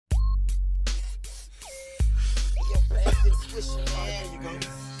Open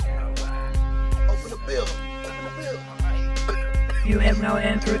the bill. You have now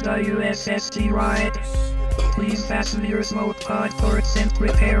entered the USSG ride. Please fasten your smoke pod ports and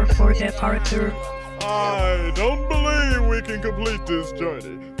prepare for departure. I don't believe we can complete this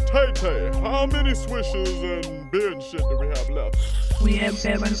journey. Tay-Tay, how many swishes and beer and shit do we have left? We have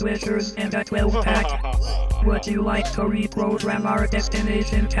 7 swishers and a 12-pack. Would you like to reprogram our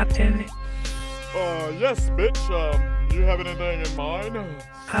destination, Captain? Yes, bitch. You have anything in mind?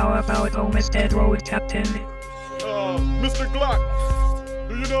 How about Homestead Road, Captain? Mr. Glock,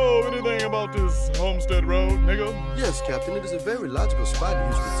 do you know anything about this Homestead Road, nigga? Yes, Captain. It is a very logical spot in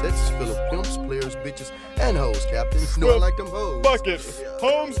Houston, Texas, full of pimps, players, bitches, and hoes, Captain. You know I like them hoes. Fuck it.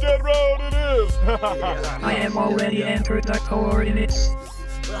 Homestead Road it is. I have already entered the coordinates.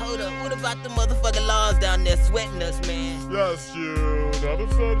 But hold up, what about the motherfucking laws down there sweating us, man? Yes, you never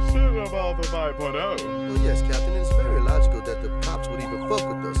said shit about the 5.0. Well, yes, Captain. It is very logical that the cops would even fuck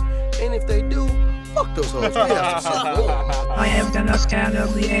with us. And if they do, fuck those hoes. We have some shit going. I have done a scan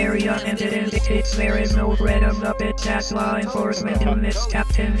of the area and it indicates there is no threat of the bitch-ass law enforcement units,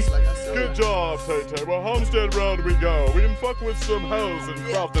 Captain. Good job, Tay-Tay. Well, Homestead Road we go. We can fuck with some hoes in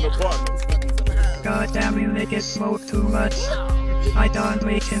Crofton apartments. Goddamn, you niggas smoke too much. I don't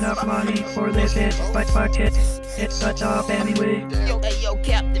make enough money for this shit, but fuck it. It's a job anyway. Yo,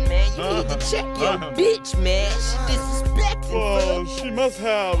 Captain, man, you need to check your bitch, man. She disrespecting. Well, she must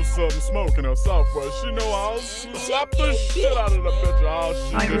have some smoke in her software. She know I'll slap the shit out of the bitch.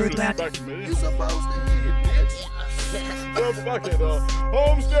 I heard that. Me. You supposed to hear, bitch. Well, fuck it,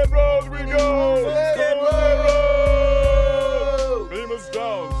 Homestead Road we go! Homestead Road! Beam us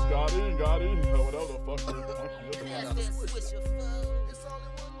down, Scotty, whatever the fuck you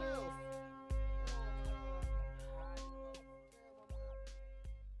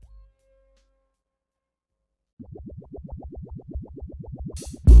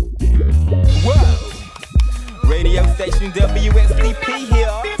Whoa! Radio station WSDP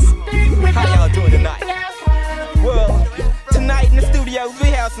here. How y'all doing tonight? Well, tonight in the studios we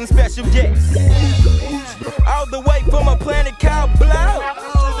have some special guests. All the way from a planet called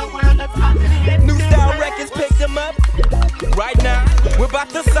B.L.O.W. New style records picked them up. Right now, we're about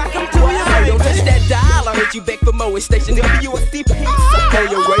to sock them to your radio. Don't touch that dial, I heard you back for more. It's station WSDP. On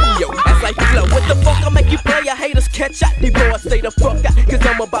your radio, that's like flow. What the fuck, I'll make you play? Your haters catch up. These boys stay the fuck out, cause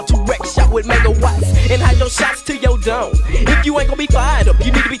I'm about to wreck shop with megawatts and hide your shots to your dome. If you ain't gonna be fired up,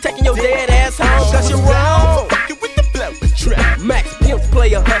 you need to be taking your dead ass home, cause you're wrong. Fucking with the blow trap. Max Pimp,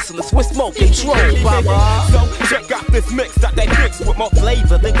 player, hustler, Swiss smoke control, Baba. So check out this mix, got that mix with more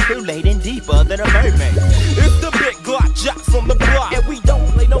flavor than Kool-Aid and deeper than a mermaid. It's the big Glock jocks on the block, and we don't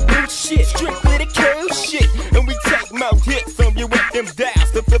play no bullshit, strictly the cool shit. And we take more hits on you with them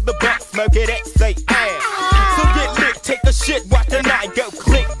downs to fill the box, smoke it at say ass. So get lit, take the shit, watch the night go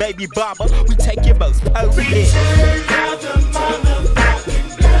click, baby Baba. We take your most potent hits.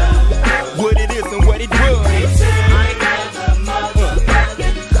 What it is and what it was.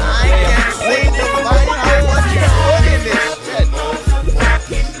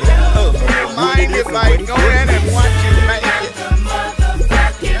 If I go in and watch you make it.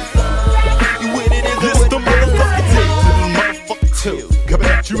 This the motherfucking tape to the motherfucking two. Coming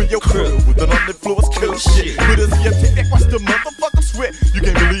at you and your crew with an on the floor's cool shit. With us in your tape deck, watch the motherfucker sweat. You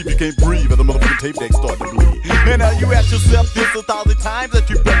can't believe you can't breathe, and the motherfucking tape deck start to bleed. And now you ask yourself this 1,000 times that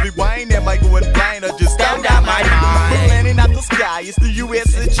you probably whine. Am I going blind or just down my mind? Landing out the sky, it's the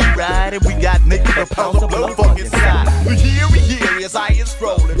USSG ride, and we got Nickle to blow fucking side. We here as I is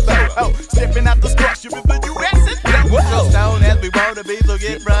rolling. Stepping out the structure with the USSG. We're stone as we wanna be, so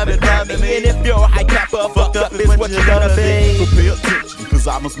get running to me. And if you're a high capper, fucked up is what you're gonna be. So pay attention, cause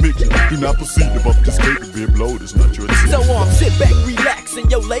I must make you do not proceed above this tape and be blown. It's not your decision. So sit back, relax, and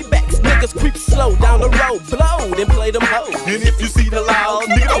yo lay backs. Niggas creep slow down the road, blow, then play them hoes. And if you see the laws,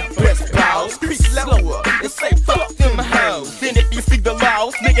 nigga don't press pause. Creep slower and say fuck them hoes. And if you see the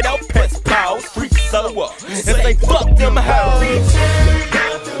laws, nigga don't press pause. Creep slower and say fuck them hoes.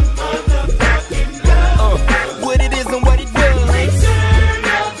 What it is and what it was.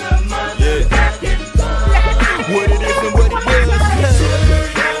 Yeah. What it is and what it was.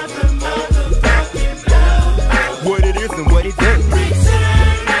 What it is and what it does.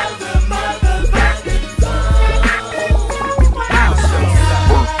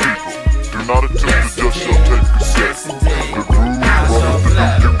 Do not attempt to just your tape cassette. The groove running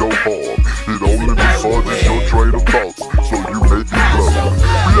through you no harm. It only massages your train of thoughts, so you may be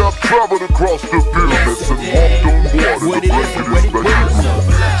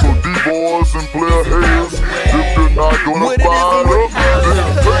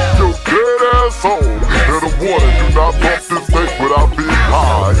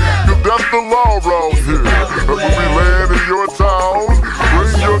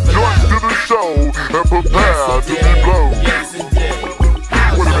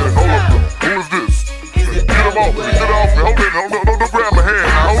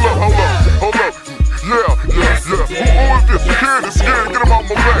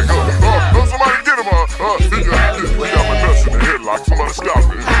He got my nuts in the headlock. Somebody stop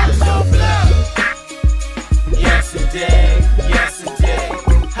me. How's your blow? Yes it did, yes it did.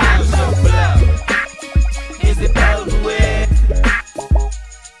 How's your blow? Is it blown away?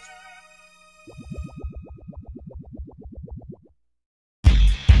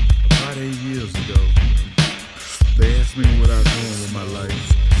 About 8 years ago, they asked me what I was doing with my life.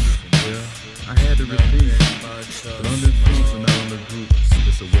 Well, I had to repeat, but under influence and not on the groups,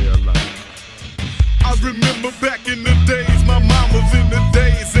 it's a way of life. I remember back in the days, my mom was in the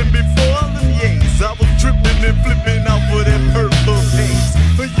days, and before all them years, I was tripping and flipping out for that purple haze.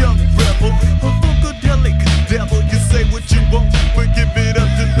 A young rebel, a funkadelic devil. You say what you want, but give it up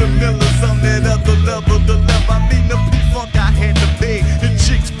to the millers on that other level. The level, I mean the P-Funk I had to pay. And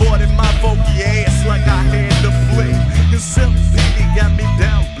chicks bought in my funky ass like I had to play. And self-pity got me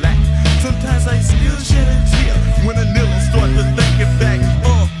down black. Sometimes I still shed a tear when a nigga start to thinking back.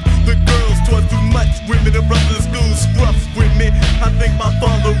 The girls taught too much with me, the brothers school scruff with me. I think my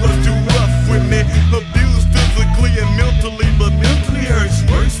father was too rough with me. Abused physically and mentally, but mentally hurts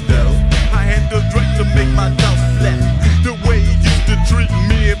worse though. I had to drink to make my thoughts flat. The way he used to treat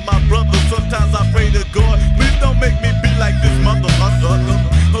me and my brother. Sometimes I pray to God, please don't make me be like this motherfucker.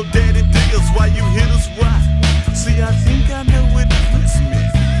 Oh daddy, tell us why you hit us why. See, I think I know what this meant.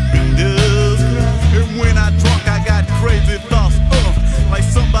 Windows cry. And when I drunk, I got crazy thoughts. Like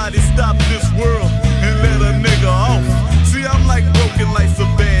somebody stop this world and let a nigga off. See, I'm like broken like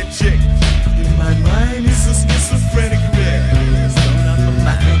some bad chick. In my mind, it's a schizophrenic wreck. Stone out my mind.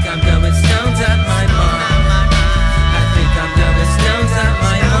 I think I'm going stoned out my mind. I think I'm going stoned out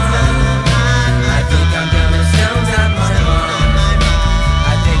my mind. I think I'm going stoned out my mind.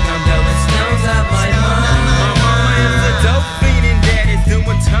 I think I'm going stoned out my mind. My mama is a dope fiend and daddy's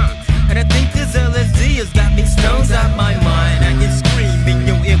doing time. And I think this LSD has got me stoned out my mind. I can scream in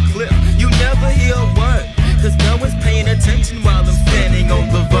your ear clip, you never hear a word, cause no one's paying attention while I'm standing on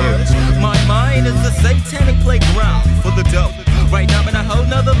the verge. My mind is a satanic playground for the dope. Right now I'm in a whole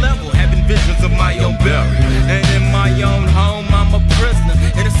nother level, having visions of my own belly. And in my own home I'm a prisoner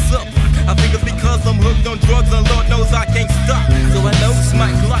in a sub. I think it's because I'm hooked on drugs and Lord knows I can't stop. So I load my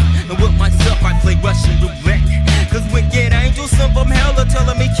Glock, and with myself I play Russian roulette. Cause wicked angels, some from hell are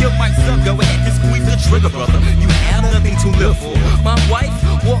telling me kill myself. Go ahead and squeeze the trigger, brother. You have nothing to live for. My wife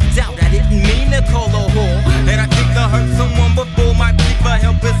walked out, I didn't mean to call her whore. And I think I hurt someone before my plea for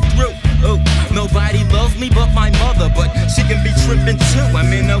help is through. Oh, nobody loves me but my mother, but she can be tripping too. I'm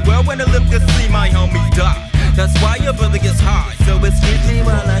in a world when I live to see my homies die. That's why your brother gets high. So excuse me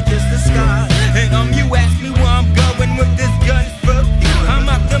while I kiss the sky. And you ask me where I'm going with this gun for. I'm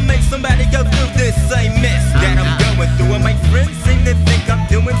out to make somebody go through this same mess that I'm going through. And my friends seem to think I'm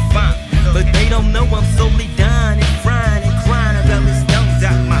doing fine, but they don't know I'm slowly dying and frying and crying. I'm going stoned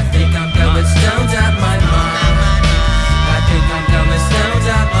out my. I think I'm going stoned out my mind. I think I'm going stoned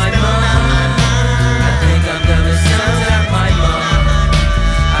out my mind. I think I'm going stoned out my mind.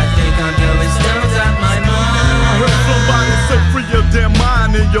 I think I'm going stoned out my mind. I heard somebody say free your damn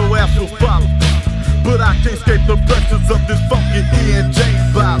mind and your ass will follow. But I can't escape the pressures of this funky E&J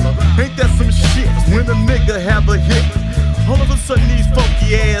bottle. Ain't that some shit when a nigga have a hit? All of a sudden these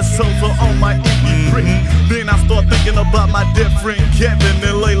funky assholes are on my MP3. Then I start thinking about my dear friend Cappin.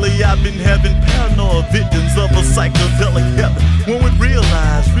 And lately I've been having paranoid visions of a psychedelic heaven. One would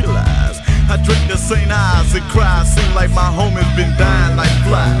realize I drink the St. Eyes and cry. Seem like my homie's been dying like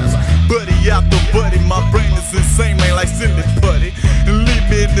flies. Buddy after buddy, my brain is insane, man, like Cindy Putty. And leave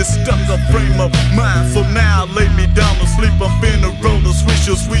me in this stuck up frame of mind. So now I lay me down to sleep. I'm finna roll the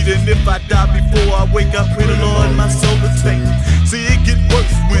swisher sweet. And if I die before I wake up, pray the Lord my soul to take. See, it get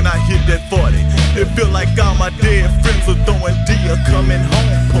worse when I hit that 40. It feel like all my dead friends are throwing D a coming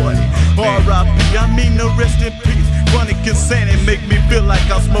home party. R.I.P. I mean no rest in peace. Chronic insanity make me feel like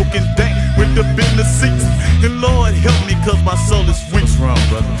I'm smoking dank with the in the seats. And Lord help me cause my soul is weak. What's wrong,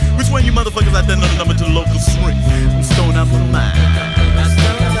 brother? Which one you motherfuckers out there know the number to the local shrink? I'm stoned out my mind. I think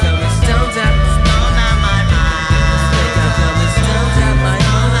I'm going stoned out my mind. I think I'm going stoned out my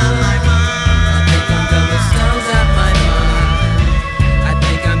mind. I think I'm going stoned out my mind. I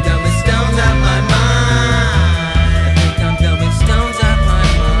think I'm going stoned out my mind. I think I'm going stoned out my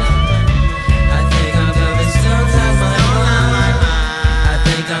mind. I think I'm going stoned out my mind. I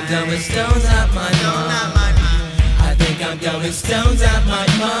think I'm going stoned out my mind. I think I'm going stoned out my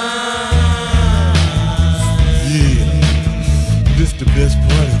mind. Yeah, this the best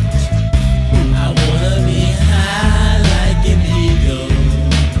part of it. I wanna be high like an eagle,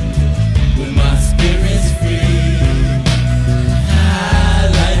 with my spirit's free. High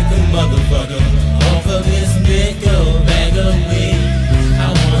like a motherfucker, off of this nickel bag of weed. I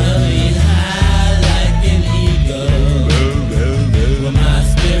wanna be high like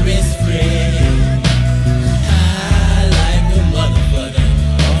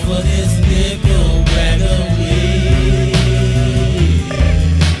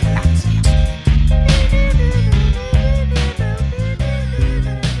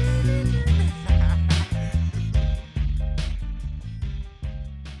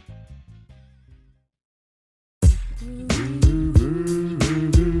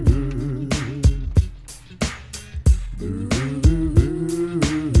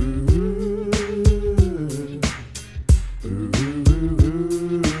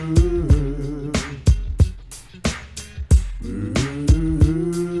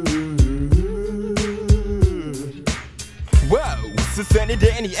to Sunny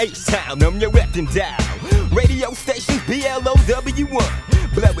Danny H-Town. I'm your acting down. Radio station B.L.O.W. 1.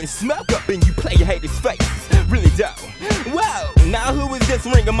 Blowing smoke up and you play your haters' faces. Really dope. Whoa, now who is this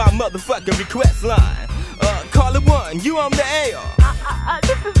ringing my motherfucking request line? Call it one, you on the air.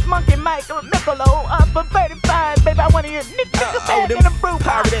 This is Monkey Mike Nickle from 35, baby. I want to hear Nickle in a brew.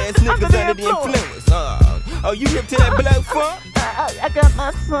 Pirate ass niggas under the influence. Oh, you hip to that blow funk? I got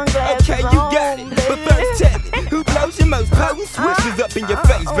my sunglasses okay, you got it. But first tell me, who blows your most potent swishes up in your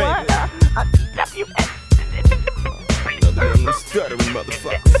face, baby? Another stuttering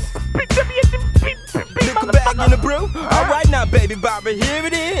motherfuckers. Nickel bag in the brew? Alright now, baby Bobby, here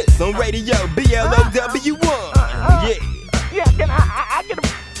it is on radio B.L.O.W. 1. Yeah. Yeah, can I get a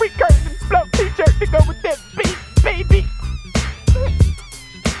free curtain blow t-shirt to go with that beat, baby?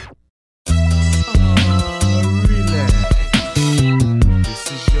 Relax. This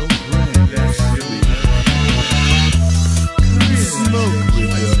is your brand. That's really smoke with you.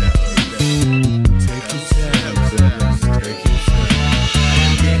 Take your time, baby. Take your time.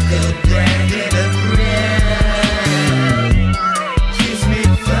 Nickle brand in a brand. Keeps me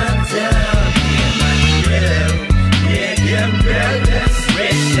fucked up in my grill. Yeah, bro, let's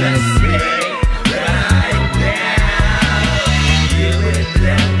switch us right now. You would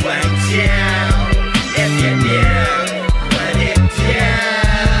blow one down if you knew what it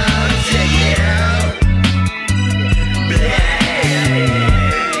does to you.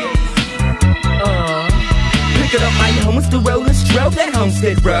 Pick it up, my homies, the road and stroke that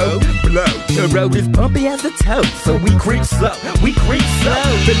homestead road. Blow. The road is bumpy as a toe, so we creep slow.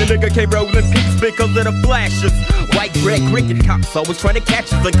 Then the nigga came rolling peaks because of the flashes. White bread cricket cops always trying to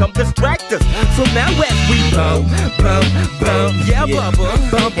catch us and come distract us. So now as we boom, yeah,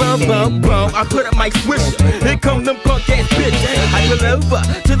 bubba, I put up my swisher. Here come them punk ass bitches. I pull over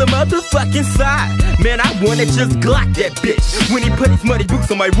to the motherfucking side. Man, I wanna just glock that bitch when he put his muddy boots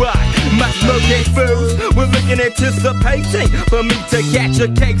on my ride. My smoke ass fools were looking anticipating for me to catch a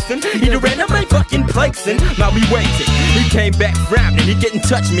case and either ran on my fucking place and now we waiting. He came back frowning, he didn't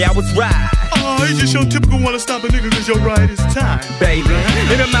touch me, I was right. Oh, it's just your typical wanna stop a nigga cause your ride is time. Baby,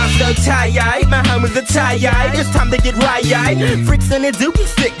 and I'm out so tired, my homies are tired, it's time to get right. Freaks in a dookie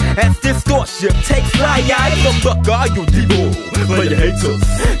stick, as this ship takes fly. So fuck all you people, for your haters,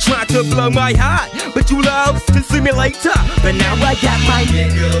 trying to blow my heart, but you love to see me later. But now I got my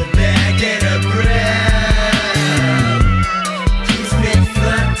Nickle bag in a brown. Keeps me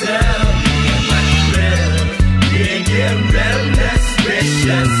fucked up in my grill. Yeah, bro, let's switch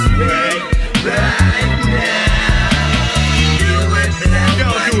us right now. You would blow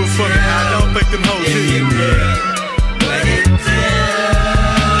Y'all do it for me now, don't make them hoes hear you. What it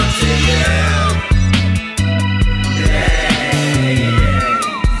does to you.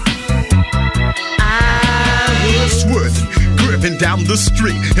 Swerving, gripping down the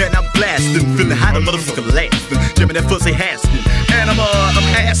street, and I'm blasting, feeling how the motherfucker laughing, jamming that fussy Haskin, and I'm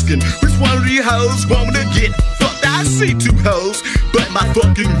asking, which one of you hoes want me to get fucked? I see two hoes, but my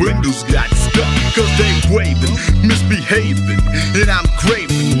fucking windows got stuck, cause they waving, misbehaving, and I'm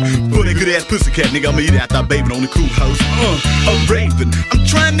craving for that good ass pussycat, nigga. I'ma eat it after I bathing on the cool house. A raven, I'm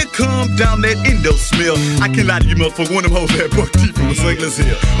trying to calm down that endo smell. I can't lie to you, motherfucker, one of them hoes that buck teeth from the Singles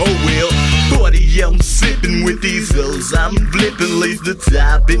Hill. Oh well, 40, I'm sipping with these hoes. I'm flipping, lace the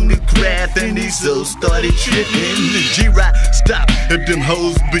top in the craft, and these hoes started tripping. The G-Ride stop if them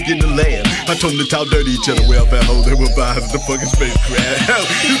hoes begin to laugh. I told them to talk dirty each other, welfare hoes, they were vibes the fucking spacecraft. Hell,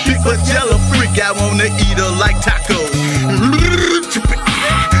 you think a jello freak, I wanna eat her like tacos.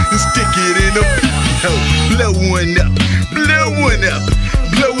 Stick it in a pee hole. Blow one up, blow one up,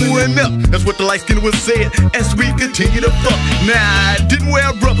 blow one up. That's what the light skin was said as we continue to fuck. Nah, I didn't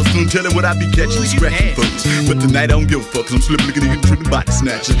wear rubbers, don't tell it what I be catching, scratching folks. But tonight I don't give a fuck, cause I'm slipping, looking at you, tripping, body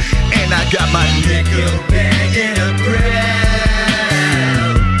snatching. And I got my Nickle bag in a brown.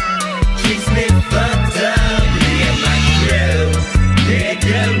 Keeps me fucked up in my grill.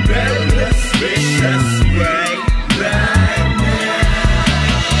 Nigga, roll the switch us right now.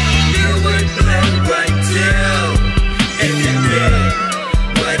 You would blow right down if you knew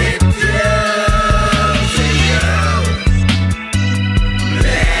what it does to you.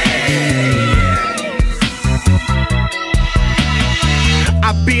 I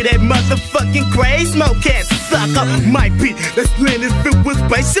be that motherfucking gray smoke ass sucker. Might be the splendid fit with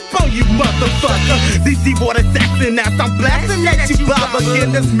spaceship on you, motherfucker. DC water saxing out, I'm blasting at you, baba.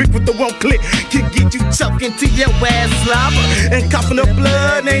 Again, this mix with the one click can get you choking to your ass slobber. And coughing up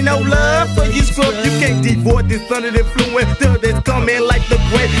blood, ain't no love for you, scrub. You can't devoid this under the influence that's coming like the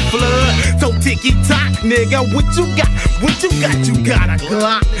great flood. So ticky tock, nigga, what you got? What you got? You got a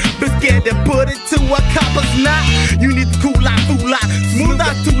Glock. But scared to put it to a copper's knot. You need to cool out, fool out, smooth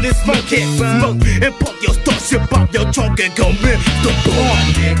out through this funky smoke and pump your starship off your trunk and go miss the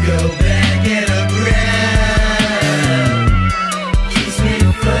bomb. Go back and around. Keeps me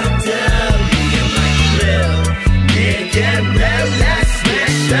fucked up, me and my grill. Nigga, roll, I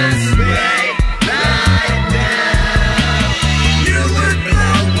smash, I spray. Right now, you would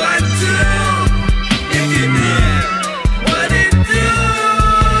know what to do if you knew what it do.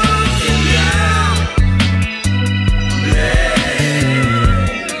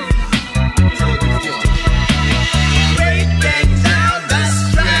 Great things on the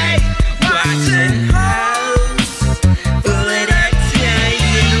straight, watching house, full of that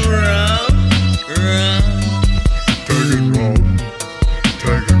giant rum. Take it wrong.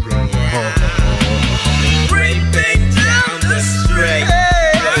 Take it wrong. Great things down the straight,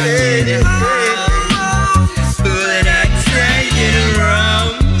 watching house, full of that giant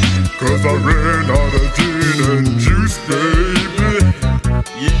rum. Cause I ran out of gin and juice, baby.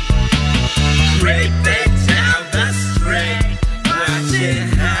 Great things down the straight, watching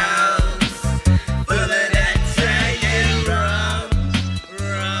house, full of that giant rum.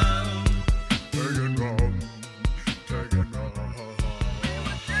 Take it wrong. Take it wrong.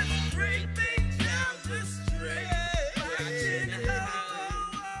 Great things down the straight, watching house.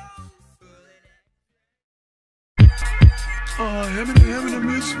 Having a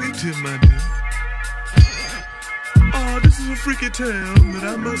real sweet tip, my dear. This is a freaky tale that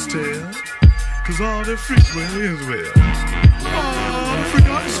I must tell. Cause all the freaks well is well. The freak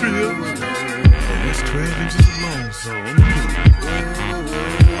on the strip. It's 12 inches long, so I'm cool.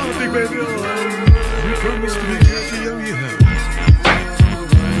 Big baby, you promised to be good to your house.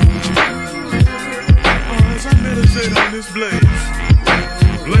 As I meditate on this blaze,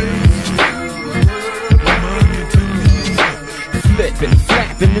 my mind can take me. Flippin',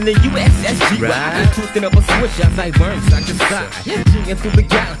 flappin' in the USSG ride, twisting up a switch as I burn side to side, jigging through the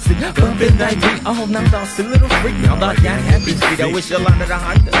galaxy, bumping like me. Oh, now lost a little freak. Now I got happy feet. I wish a lot of the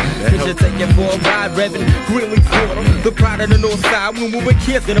Honda. Picture taking for a ride, revving Greenleaf Quarter. The pride of the North Side. When we were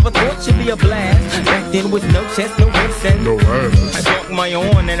kids, I never thought she'd be a blast. Back then with no chest, no ribs, and No ass. I walk my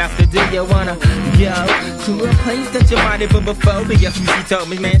own and after, do you wanna go to a place that you might have been before? But guess what she told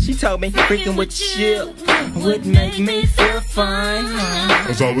me, man? She told me freaking with chill would make me feel fine.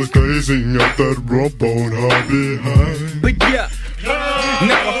 As I was gazing at that rump on her behind. But yeah,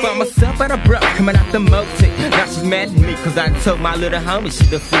 now I found myself at a bro coming out the motel. Now she's mad at me cause I told my little homie she's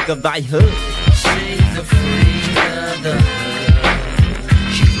the freak of thy hood. She's the freak of the hood.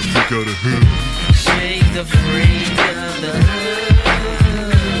 She's a freak of the hood. She's the freak of the hood.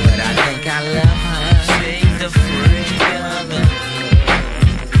 But I think I love her. She's the freak of the hood.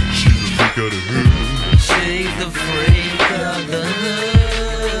 She's a freak of the hood. She's the freak of the hood.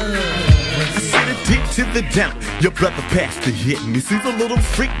 Deep to the down, your brother passed the hit. And he sees a little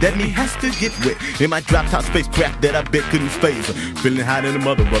freak that he has to get with. In my drop-top spacecraft that I bet couldn't phase her. Feeling hot in the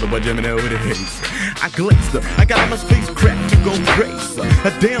mother, brother, by jamming over the haze. I glazed her, I got on my spacecraft to go race her.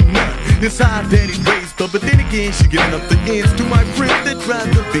 A damn nut, it's how daddy raised her. But then again, she giving up the ends to my friend that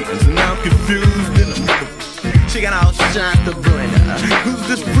drives the Benz. And now I'm confused in a mother. She got all shines to burn her. Who's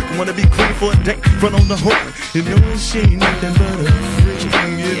this freak wanna be clean for a day? Front on the horn, you know she ain't nothing but a freak.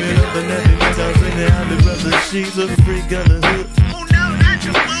 Giving up the nothing, talking to the brother. She's a freak of the hood. Oh no, not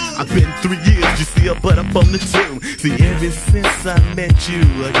your boo. I've been 3 years, you see her butt up on the tomb. See, ever since I met you,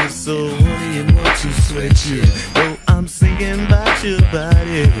 I get so horny and want to sweat you. Oh, I'm singing about your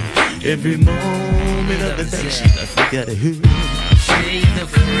body every moment of the day. She's a freak of the hood. She's the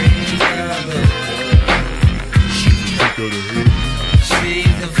freak of the hood. She's a freak of the hood.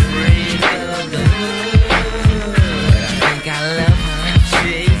 She's the freak of the hood. But I think I love her.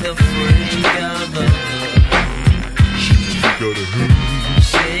 She's the freak of the hood. She's a freak of the hood.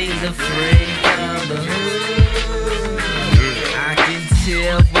 She's the freak of the hood. I can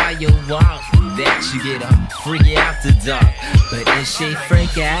tell by your walk that you get all freaky after dark. But is she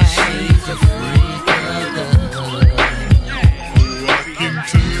freak out? She's the freak of the hood. Oh, I can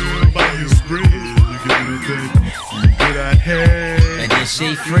tell by your spread. You get anything, you get out here. And is she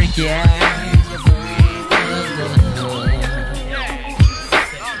freak out?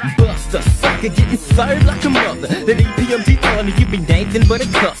 Buster, liquor getting served like a mother. The DPMG telling me you been dancing but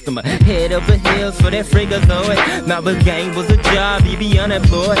a customer. Head over heels for that freakazoid. Now the game was a job, you be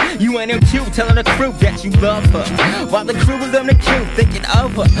unemployed. You ain't them cute telling the crew that you love her, while the crew was on the queue thinking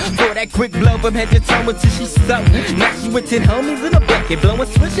of her. For that quick blow from head to toe until she soaked. Now she with 10 homies in a bucket, blowing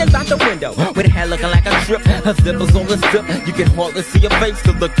swishes out the window, with her hair looking like a trip. Her zippers on the zip, you can hardly see her face,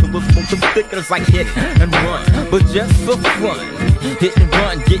 cause the killers smoke the stickers like hit and run. But just for fun, hit and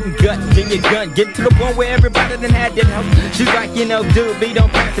run, getting gut, get your gun, get to the one where everybody done had that hoe. She's like, you know, dude, B,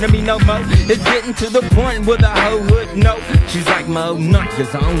 don't pass it to me no more. It's getting to the point where the whole hood know. She's like, Mo, not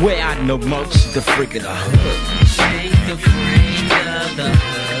cause I don't wear out no more. She's the freak of the hood. She's the freak of the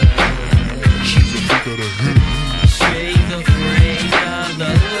hood. She's a freak of the hood. She's the freak of the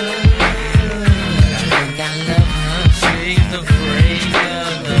hood. I think I love her. She's the freak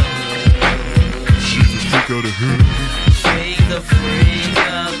of the hood. She's a freak of the hood. She's the freak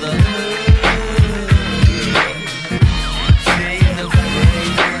of the hood. She's the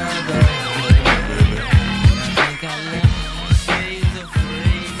freak of the hood. I think I love her. She's the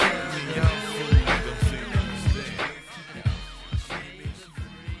freak of the hood.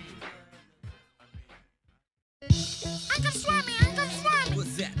 Uncle Squabin,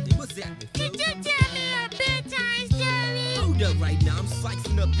 What's happening? What's happening? could you tell me a bedtime story? Hold up right now, I'm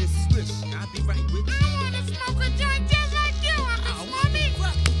slicing up this swish. I'll be right with you. I wanna smoke a joint just like you, Uncle Squabin.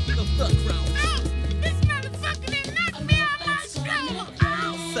 The fuck wrong? Oh, this motherfucker done knocked me out my stroller.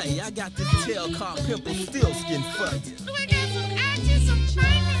 Oh, Say, I got this tail called Pimplestilskin for you. do we got some action, some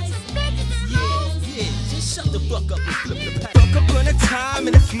training, some bitches and hoes? Yeah, just shut the fuck up and flip the pack. Fuck up on a time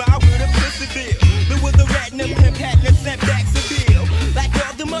and a smile with a pussy bill. There was a rat and a pimp hat and a snapback's a bill. Like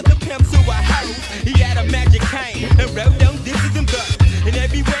all them other pimps who I hoes, he had a magic cane and wrote on dishes and buttons. And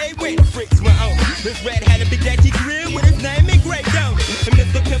everywhere he went, freaks were on. This rat had a big daddy grill with his name engraved on it. And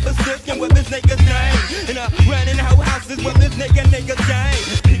Mr. Pimplestilskin was his nigga's name. And running whole houses was his nigga's game.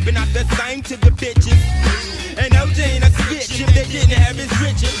 Peeping out the same to the bitches. And OJ ain't a bitch if they didn't have his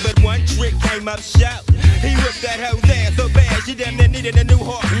riches. But one trick came up short. He whipped that hoe's ass so bad she damn near needed a new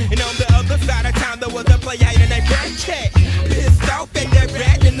heart. And on the other side of town there was a player hater named Cat. Pissed off at that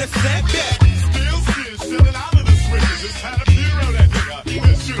rat in the snapback. Still selling out of the switches. It's time to hero that nigga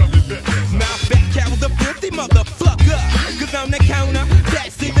and shoot up his bitch. Now Fat Cat was a filthy motherfucker. Cause on the counter,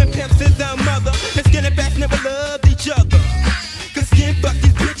 that's even pimps his own mother. And skinny bats never loved each other. Cause Skin fucked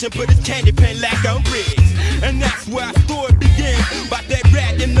his bitch and put his candy paint lack on bricks. And that's where our story begins. About that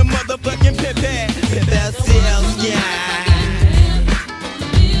rat in the motherfucking pimp hat. Pimplestilskin.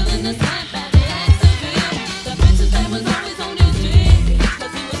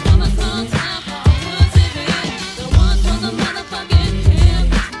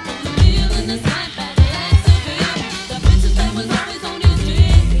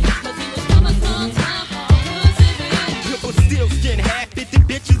 Pimplestilskin had 50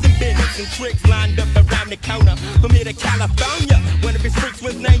 bitches and business and tricks lined up around the corner. From here to California, one of his freaks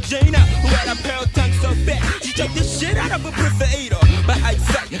was named Gina, who had a pearl tongue so fat she choked the shit out of a pussy eater. But I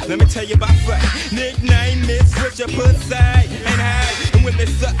say, let me tell you about Frank. Nickname is Switcher Pussy and hey, and when they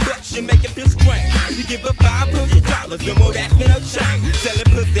suck butts, you make it feel strange. You give her $500, no more that's no change. Selling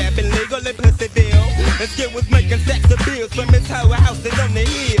pussy have been legal in Pussy-ville. And Skin was making sex appeals from his whole house and on the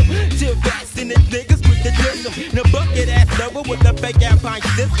hill. Till bats and his niggas quit the diss him. In a bucket ass lover with a fake Alpine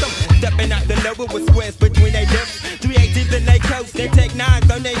system. Stepping out the lower with squares between their lips. 380s in their coats, they take 9s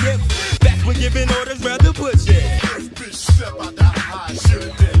on their hips. Bats were giving orders, rather push it. This bitch step out that high shit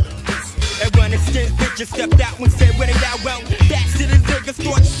and then. And when his Skin bitches stepped out and said, what did I want? That shit his niggas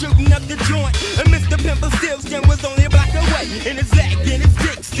started shooting up the joint. And Mr. Pimplestilskin was only a block away. In his leg and his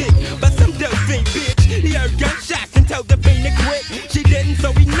dick stick. But some dope fiend bitch, he heard gunshots and told the fiend to quit. She didn't,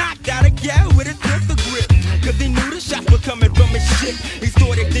 so he knocked out a gal with his pistol grip. Cause he knew the shots were coming from his shit. He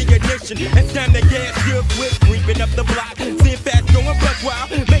started the ignition and slammed the gas real quick. Creeping up the block, seeing fast going buck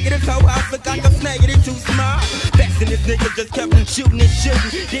wild. Making his whole house look like a snake and it's too small. Fast and his niggas just kept shooting and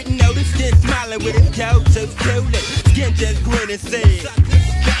shooting. Didn't notice Skin smiling with his coat so cooling. Skin just grinned and said,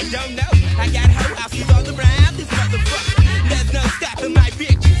 I don't know, I got whole houses all around this motherfucker. There's no stopping my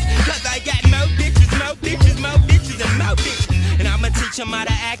bitches. Cause I got more bitches, more bitches, more bitches, and more bitches. And I'ma teach him how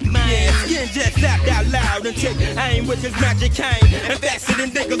to act mine. Yeah, Skin just laughed out loud and took aim with his magic cane. And faster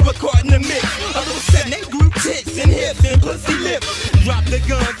than niggas were caught in the mix. All of a sudden they grew tits and hips and pussy lips. Dropped the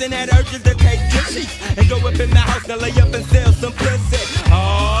guns and had urges to take dishes. And go up in the house and lay up and sell some pussy.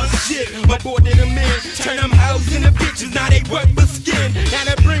 Oh shit, my boy did them in. Turn them hoes into bitches, now they work for Skin. Now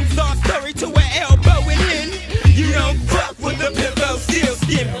that brings our story to an elbow and in. You don't fuck with the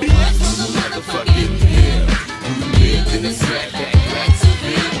Pimplestilskin bitch. Motherfucking hell. Who lived in a slapback, rats of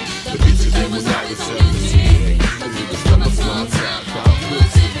bill. The bitches that was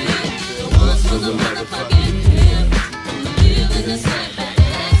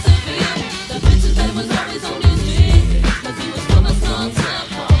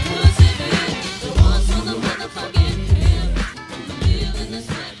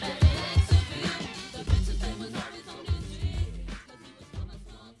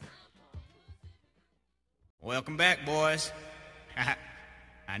Welcome back, boys.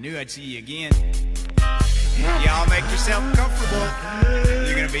 I knew I'd see you again. Y'all make yourself comfortable.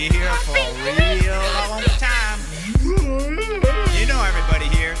 You're gonna be here for a real long time. You know everybody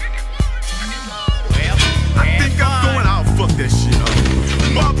here. Well, I think I'm going out. Fuck that shit up.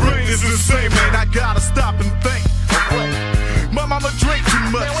 My brain is insane, man. I gotta stop and think. My mama drank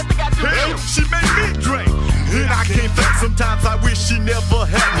too much. Hey, she made me drink. And I can't think. Sometimes I wish she never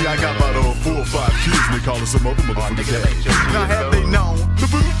had me. I got about 4 or 5 kids and they call her some other motherfucker. Now had they known the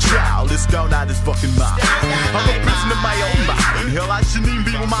Brew child is gone out his fucking mind. I'm a prisoner of my own mind. Hell, I shouldn't even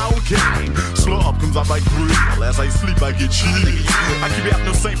be with my own kind. Slow up comes out like grill. As I sleep, I get chills. I keep having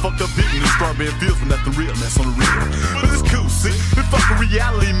no same fucked up hitting and strawberry fields when that's the realness on the real. But it's cool, see? The fucking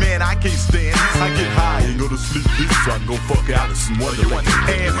reality, man, I can't stand. I get high and go to sleep, bitch, so I can go fuck out of some wonderland.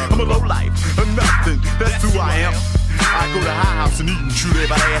 And I'm a low life, a nothing. That's who I am. I go to high house and eat and shoot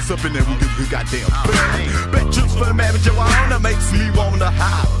everybody ass up in there. We get good goddamn bet chips for the marijuana makes me wanna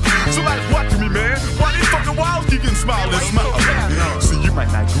howl. Somebody's watching me, man. Why these fucking walls keep getting smaller and smaller? See, you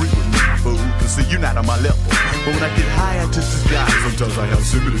might not agree with me, fool, cause see, you're not on my level. But when I get high, I just disguise. Sometimes I have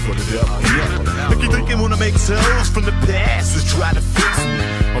sympathy for the devil. Yeah. I keep thinking when I make souls from the past is try to fix me.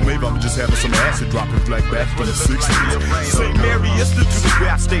 Or maybe I'm just having some acid dropping flag back from the 60s. St. Mary Institute is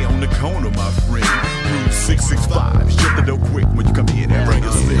where I stay on the corner, my friend. Room 665. Shut the door quick when you come in and bring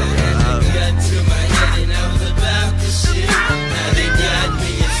us in. Got to my head and I was about to shoot. Now they got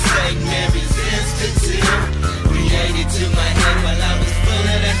me in St. Mary's Institute. Created to my head while I was full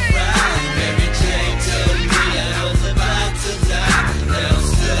of that pride. Mary Jane told me I was about to die. Now I'm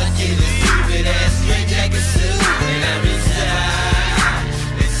stuck in a stupid ass straitjacket suit. And I reside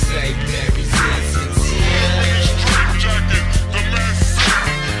in St. Mary's Institute.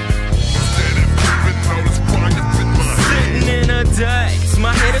 Sitting in a daze,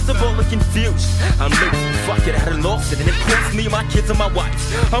 my head is a bowl of confusion. I'm lazy, fuck it, I done lost it, and it cost me, my kids, and my wife.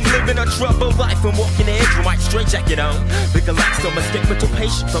 I'm living a troubled life and walking the edge with my straight jacket on. Bigger lights don't mistake mental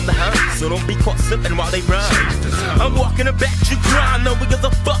patience from the hound, so don't be caught slipping while they run. I'm walking a backstreet grind, no one gives a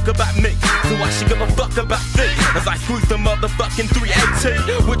fuck about me, so I should give a fuck about thee. As I squeeze the motherfucking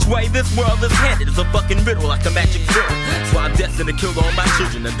 318, which way this world is headed is a fucking riddle like a magic pill. So I'm destined to kill all my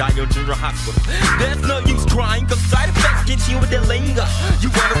children and die in general hospital. There's no use crying, cause side effects get you with the linger.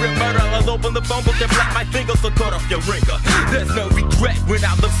 You wanna murder, I'll open the phone book and black my fingers so cut off your ringer. There's no regret when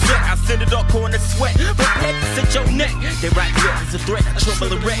I'm upset, I send it all corner sweat. Prepare to sit your neck, they right here as a threat, I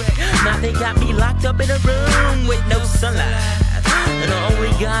tremble and wreck. Now they got me locked up in a room with no sunlight, and the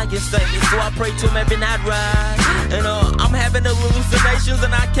only God can save me, so I pray to him every night ride. And I'm having hallucinations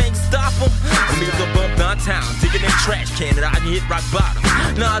and I can't stop them. I'm either bump downtown, digging in trash can and I can hit rock bottom.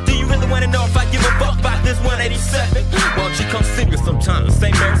 Nah, do you really wanna know if I give a fuck about this 187? Why don't you come see me sometime?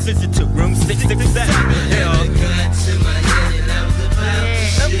 St. Mary's Institute, room 667. Yeah. Got to my head and I was about to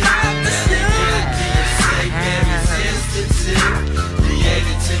shoot. St. Mary's Institute.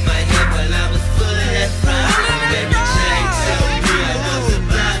 Created to my head while I was full of that pride. Mary Jane told me I was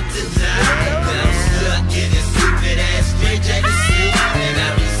about to die. Now I'm stuck in this stupid ass straitjacket suit, and I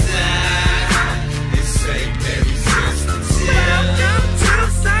reside in St. Mary's Institute. Welcome to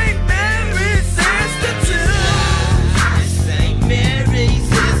St. Mary's Institute. St.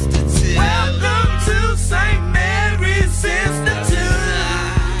 Mary's Institute. Welcome to St. Mary's Institute.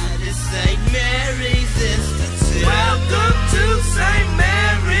 St. Mary's Institute. Welcome to St.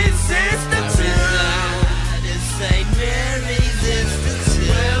 Mary's Institute. St. Mary's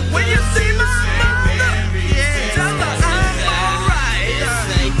Institute. When you see my mother, tell her I'm alright.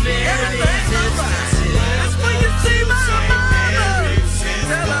 St. Mary's Institute. That's when you see my mother,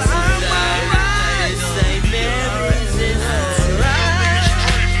 tell her I'm alright. St. Mary's Institute.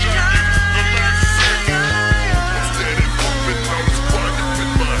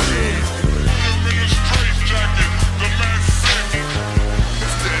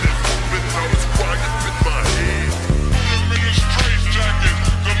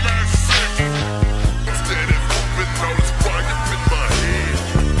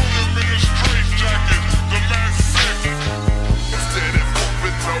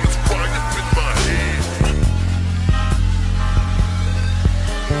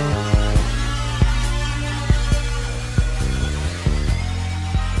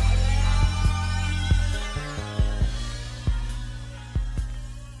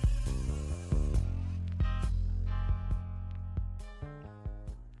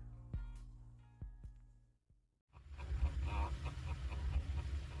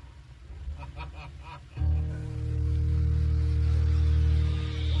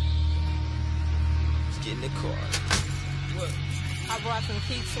 Get in the car. What? I brought some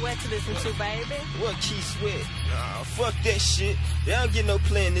Keith Sweat to listen to, baby. What Keith Sweat? Nah, fuck that shit. They don't get no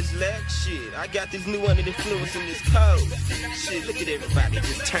play in this lag. Shit, I got this new under the influence in this code. Shit, look at everybody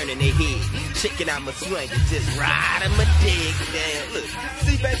just turning their head, checking out my swing and just riding my dick. Damn, look.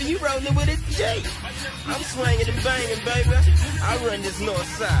 See, baby, you rolling with a J. I'm swinging and banging, baby. I run this north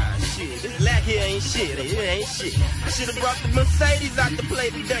side. Shit, this lack here ain't shit. It ain't shit. I should've brought the Mercedes out to play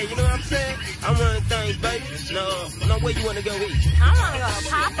today. You know what I'm saying? I'm running things, baby. No, where you wanna go eat? I wanna go to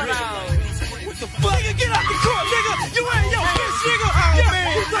Papa. What the fuck? You get out the court, nigga! You ain't your bitch, nigga! Oh, yeah, man!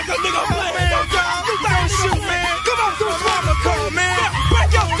 You like a nigga playing, man, dog! You don't shoot, man! Come on, do his mama call, man! Break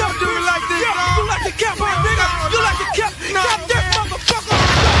your don't do it like this, dog! You like the Cappin, nigga! You like the Cappin! Cap this motherfucker!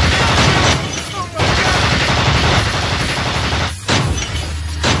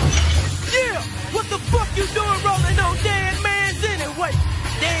 Yeah! What the fuck you doing rolling on dead mans anyway?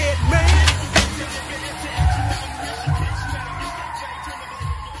 Dead man!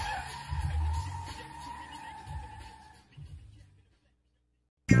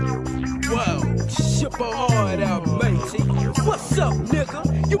 Whoa, ship a hard out, matey. What's up,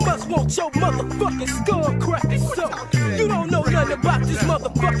 nigga? You must want your motherfucking skull cracked so. You don't know nothing about this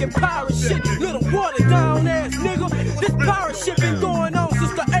motherfucking pirate shit, little watered down ass nigga. This pirate shit been going on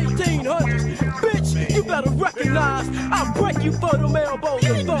since the 1800s. Bitch, you better recognize I'll break you for them elbows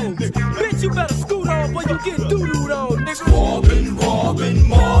and bones. Bitch, you better scoot on before you get doo-dooed on, nigga. Squabin, Robbin,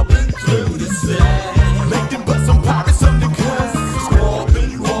 Mobin through the sand. Make them bust some pirates on the gun.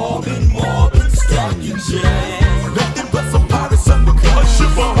 Squabin, Robbin, Mobin, stacking jam. Nothing but some pirates on the gun.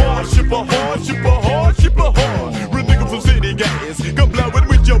 Ship a hard, ship a hard, ship a hard, ship a hard. Real nigga from city gas. Come blowin'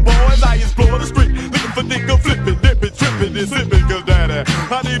 with your boys. I explore the street. Looking for nigga flipping, dipping, tripping, and sipping. Cause daddy,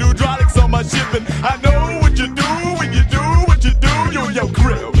 I need hydraulics on my shipping. I know what you do when you do what you do. You and your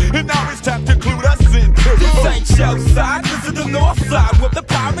grill. And now it's time to include us in. This ain't your side, this is the north side where the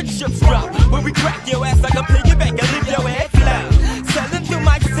pirate ships rock. Where we crack your ass like a piggyback and leave your head flat. Selling through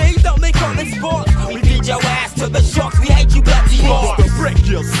my seed, don't they call it sports? We feed your ass to the sharks, we hate you bloody marks.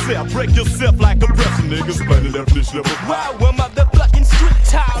 Break yourself like a pressure, nigga. Explain the definition of a wow, we're motherfucking street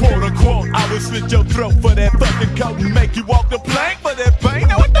time. Quote unquote, I will slit your throat for that fucking coat and make you walk the plank for that pain.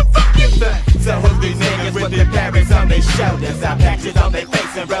 Now what the fuck you think? So who's these niggas with their parents on their shoulders? Our patches on their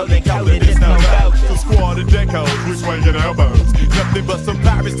face and rolling coated, it's no road. The squad of deckos, we swinging elbows. Nothing but some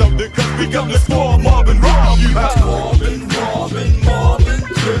pirates on the coast. We come to squad, Mobin, rob you. Squabin, Robbin, Mobin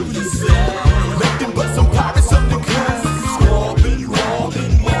through the sand. Nothing but some pirates on the coast. Squabin,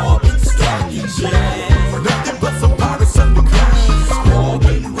 Robbin, Mobin, stacking jam. Nothing but some pirates on the coast.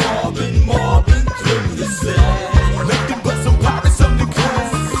 Squabin, Robbin, Mobin through the sand. Nothing but some pirates on the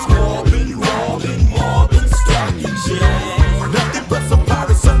coast. Squabin, Robbin, Mobin, stacking jam. Nothing but some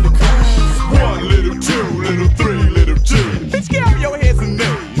pirates on the coast. 1, little 2, little 3, little G. Bitch, get out your heads and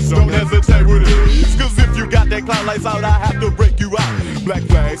knees. Don't hesitate with it. Cause if you got that clown lights out, I have to break you out. Black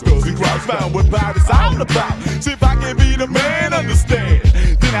flags, goes and crowds found what pirates all about. See if I can be the man, understand.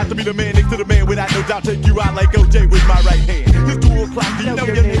 Then have to be the man next to the man without no doubt. Take you out like OJ with my right hand. It's 2 o'clock, you know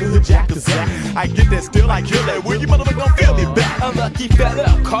your niggas a jack of sack. I get that still, I kill that. Will you motherfucker gon' feel me back? A lucky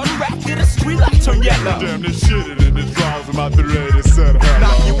fella, caught a rap to the street light turn yellow. Damn, this shit in this draws in my 380 set.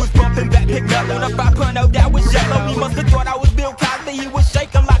 Now you was bumping that pick mellow. The 5.0 that was yellow. He must have thought I was Bill Cosby. He was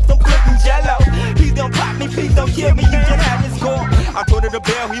shaking like some Clinton jello. Please don't pop me, please don't kill me. You can have his score. I put it a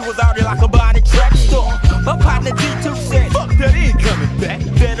bell, he was already like a body track store. My partner D2 said, fuck that, he ain't coming back.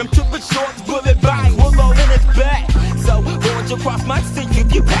 Then him took a shorts, bullet body, was all in his back. So, once you cross my seat,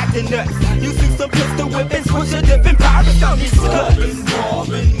 if you pack the nuts, you see some pistol whipping, switch a dipping pirates on these sluts.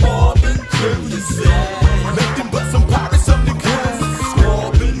 Robbin, Mobin through the sand. Nothing but some pirates on the coast.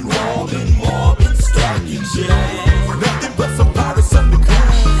 Squabin, Robbin, Mobin, stacking jam. Nothing but some pirates on the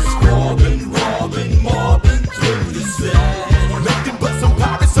coast. Squabin, Robbin, Mobin through the sand. Nothing but some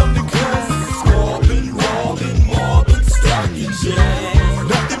pirates on the coast. Squabin, Robbin, Mobin, stacking jam.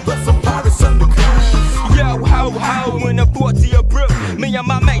 Nothing but some pirates on the coast. Yo, ho, in a 40 of brew. Me and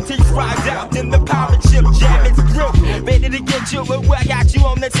my mate's ride out in the pirate ship, jamming through. Ready to get you, but I got you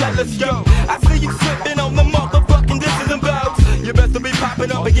on the telescope. I see you slipping on the motherfucking disses and bows. You best to be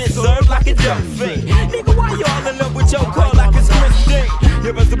popping up and get served like a dope fiend. Nigga, why you all in love with your car like it's Christine?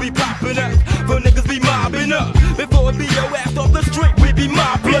 You best to be popping up, for niggas be mobbing up. Before it be your ass off the street, we be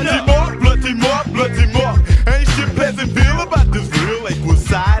mobbing up. Bloody mark. Ain't shit Pleasantville about this real equal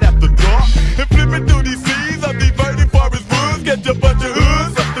side after dark. And flipping through these seas, I'm diverted forest woods. Get your bunch of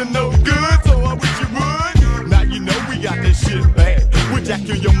hoods, something no good, so I wish you would. Now you know we got this shit bad. We jack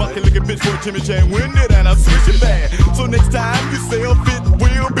you in your monkey looking bitch for a Timmy chain winded, and I switch it back. So next time you sell fit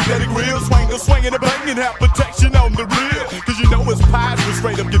wheel, big daddy grill, swinging and banging, have protection on the real. Cause you know it's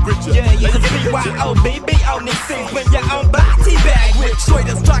B.L.O.W on these scenes when you're on body bag with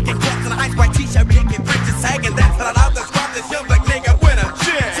traitors, talking cats in a ice white t-shirt, making bridges sagging. That's what I love. Describe this young black nigga with a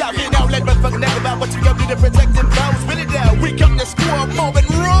chin. Tell me now, let motherfucking nigga about what you gonna do to protect them bones. Really down, we come to score, Mobin,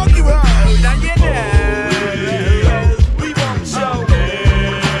 wrong you out. Now you know, we won't show.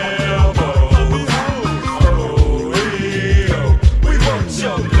 We won't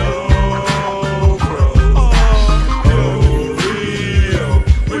show no bro.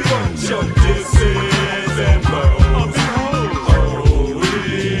 We won't show disses and bones.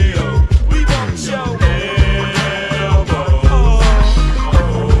 We won't show elbows.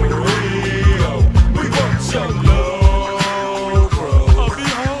 We won't show low bro.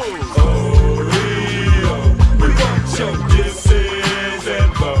 We won't show disses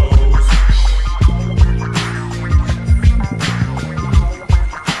and bones.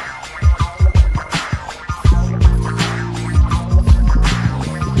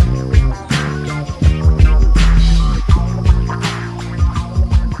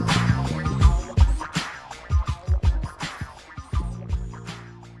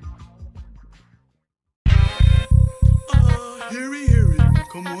 Hear it.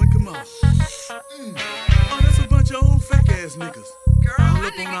 Come on. Oh, that's a bunch of old fake ass niggas. Girl,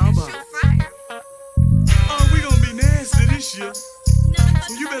 my nigga can shoot fire. Oh, we gonna be nasty this year.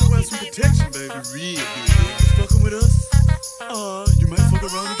 So you better wear some protection, baby. Real good. Fucking with us? You might fuck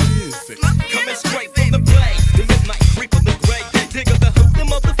around and get infected. Coming straight from the blaze, the midnight creep of the grave. Dig up the hook, them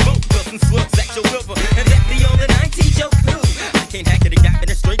motherfuckers, bustin' slugs at your river. And that be on the 19 Joe Crew. I can't hack it, Cappin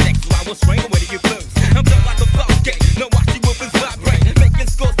and straight next, so I will strangle with you blues. I'm built like a false gate, no watch you whoopers vibrate. Making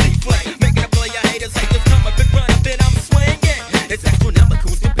scores deflate, making a play your haters come up and run up and I'm swinging. It's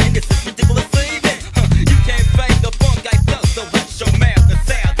astronomical, stupendous, it's ridiculous even. You can't fake the funk I flow, so hush your mouth, the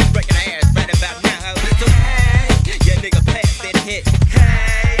sound is breaking ass right about now. So hey, yeah nigga pass that hit.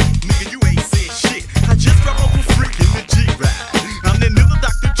 Hey, nigga, you ain't said shit. I just drop off a freak in the G-Ride. I'm that nigga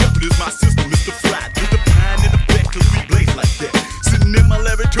Dr. Jumpin', is my sister, Mr. Fly. With the pine in the back, cause we blaze like that. Sitting in my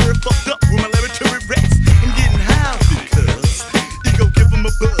laboratory, fucked up with my laboratory rats. I'm getting high because you go give him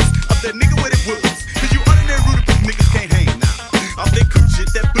a buzz. Up that nigga what it was. Cause you ordinary rude niggas can't hang now. Off that cool shit,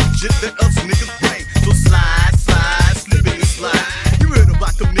 that boot shit, that us niggas bring. So slide, slip in and slide. You heard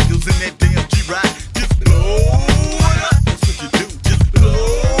about them niggas in that damn G-Ride. Just blow it up. That's what you do. Just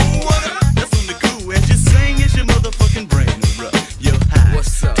blow it up. That's on the cool. And just sing as your motherfucking brain erupt. Yo, high.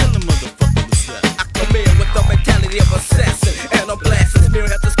 What's up? Tell them motherfucker what's up. I come in with the mentality of assassin, and I'm blasting. Smear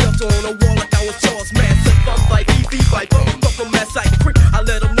at the sculpture on the wall like I was Charles Manson. Funk like EV like fuck a mess like creep. I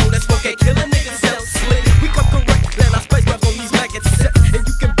let them know that smoke ain't killing niggas sell slick. We come correct, then I space rap on these maggot sets, and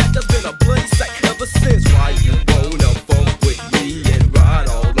you can bet there's been a bloody sight ever since. Why you wanna funk with me and ride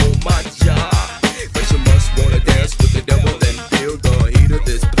all on my job? But you must wanna dance with the devil and feel the heat of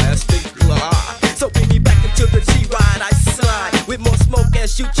this plastic glide. So bring me back into the G-Ride, I slide with more smoke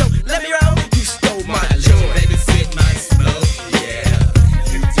as you choke. Let me roll, you stole my joy. Baby, sit my smoke, yeah.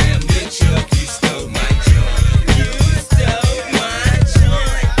 You damn near choke, you stole my joy. You stole my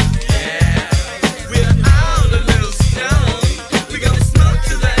joint, yeah. We're all a little stoned. We gonna smoke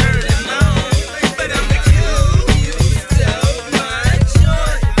till the early morn. But I'm the cool. You stole my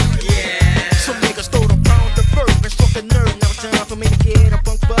joint, yeah. Some niggas throw the pound the verb and struck the nerve. Now it's time for me to get a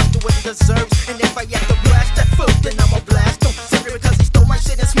bunk bust to what it deserves. And if I have to blast that foot, then I'ma blast him. Simply because he stole my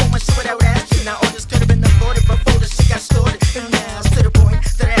shit and smoked my shit without asking. Now all this could have been avoided before the shit got started. And now it's to the point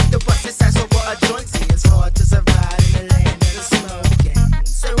that I have to bust his ass over a joint. See, it's hard to survive in the land of the smoking.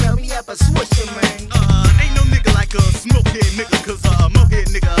 So roll me up a swisher, man. Ain't no nigga like a smokehead nigga, cause mohead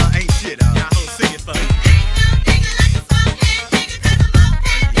nigga ain't shit. Now I'll sing it for me.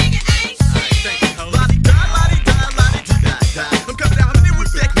 I'm coming down here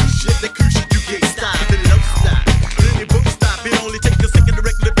with that cool shit you get style, then no style. Then it won't stop, it only take a second to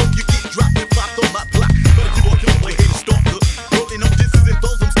regulate before you get dropped and flopped on my block. But if you walk your way, hate a stalker. Rolling on disses and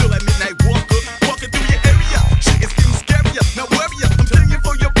those, I'm still at midnight walker. Walking through your area, shit is getting scarier. Now worry up, I'm telling you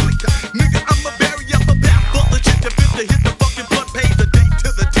for your bleak. Nigga, I'm a barrier for bath, fuck the shit that fit to hit the fucking front page, the D to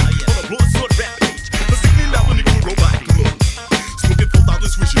the T on a blood sort rampage. But singing out when you go robotic gloves. Smoking 4,000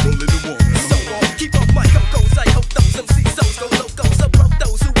 swishes, rolling the one. So keep off my go-go's, I hope those MCs go locos. I broke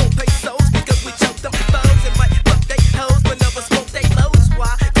those who won't pay souls because we choked them foes and might fuck they hoes but never smoke they lows.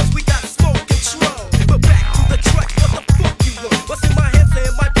 Why? Cause we got smoke control. But back to the track, what the fuck you want? What's in my hands and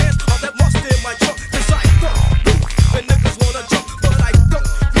in my pants? All that monster in my trunk. Cause I don't roof. And niggas wanna jump, but I don't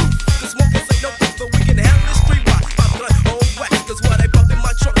roof. Cause smokers ain't no proof, but we can handle the street rock. My blood on wax, cause what I bump in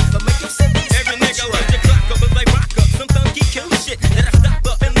my trunk will make you see these. Every nigga load your clock up as they rock up some funky cool shit that I stop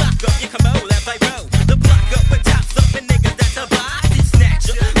up and lock up. You come out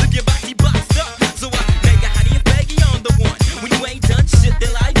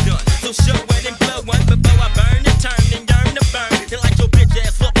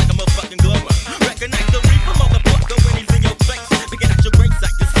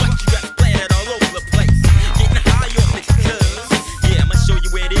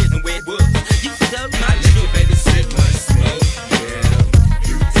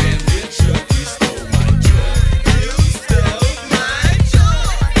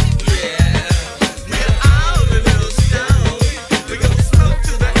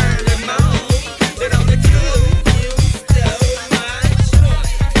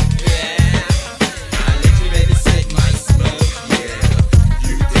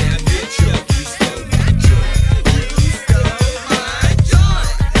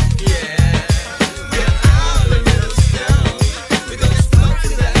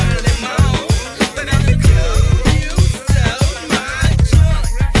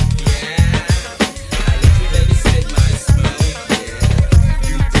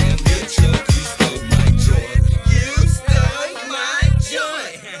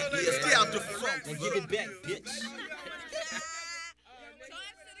and give it back, bitch.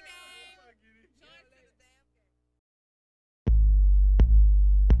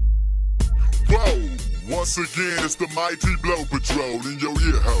 Whoa! Once again, it's the mighty Blow Patrol in your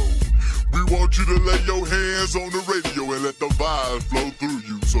ear hole. We want you to lay your hands on the radio and let the vibes flow through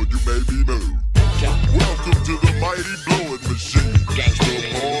you so you may be moved. Welcome to the mighty blowing machine. The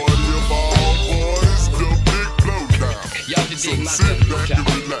party of all boys, the big blow down. So sit back and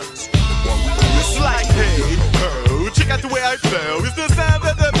relax while we It's like, hey, ho, check out the way I flow. It's the sound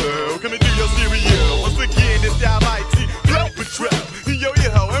of the blow coming through your stereo. Once again, it's the mighty Blow Patrol in your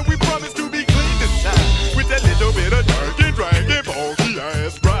ear hole, and we promise to be clean this time with a little bit of dirty, drinking, funky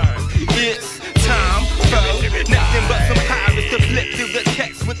ass rhyme. It's time for nothing but some pirates to flip through the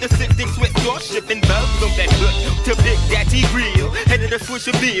text with the 16 Swiss door shipping bugs on that hook to Big Daddy Grill. Headed to switch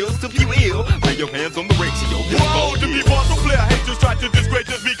your bills to you ill. Lay your hands on the ratio. Whoa, the people also player haters try to disgrace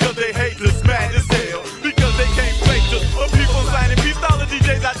us because they hate us, mad as hell. Because they can't fake us. Or people signing peace, all the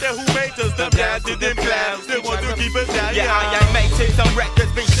DJs out there who made us. Them down to them clowns, they want to keep us down. Yeah, I ain't matey, some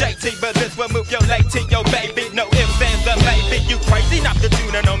records be shaky, but this will move your late to your baby. No ifs, ands, or maybe. You crazy not to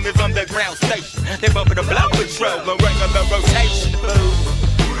tune in on this underground station. They bumpin' the Blow Patrol, a regular rotation, fool.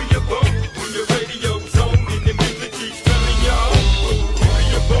 Who do you bump when your radio's on and the music keeps turning y'all? Who do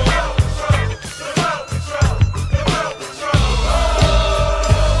you bump?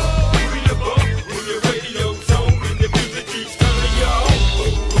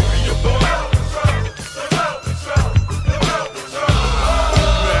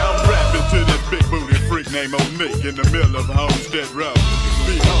 Name on Nick in the middle of Homestead Road.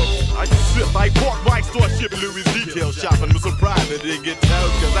 Behold, I sip, I pork, white store shipping Louis detail shopping. I'm surprised I didn't get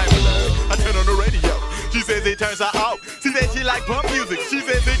told cause I'm alone. I turn on the radio. She says it turns her off. She says she like pump music. She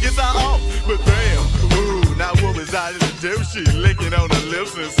says it gets her off. But damn, ooh, now what was I to do? She licking on her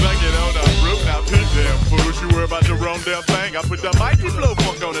lips and sucking on her throat. Now peep damn fool, she worry about the wrong damn thing. I put the mighty blow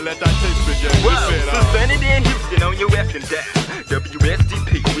funk on and let that taste begin. Whoa, Cincinnati and Houston on your F and down.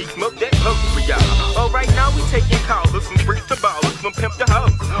 WSDP, we smoke that poke for y'all. Oh, right now we taking callers from freaks to ballers, from pimp to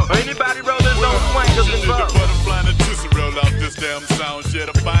hoes. Or anybody rollers on swangers and bugs. The butterfly and Tootsie roll off this damn sound. She had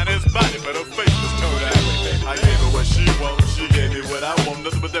a finest body, but her face was turned out. I gave her what she wants, she gave me what I want.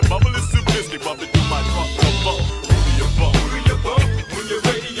 Nothing but that bubble is simplistic, bumping through my trunk. Who do you bump? Who do you bump? When your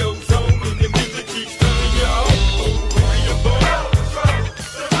radio's on and the music keeps turning y'all. Who do you bump?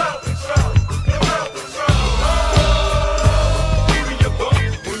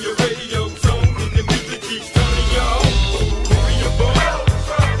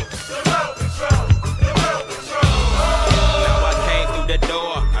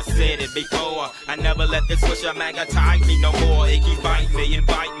 Before I never let this swisher magnetize me no more. It keep bite me and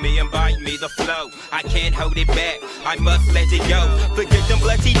bite me and bite me. The flow, I can't hold it back. I must let it go. Forget them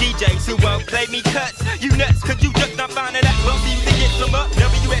bloody DJs who won't play me cuts. You nuts, cause you just not finding that bumpy to get some up.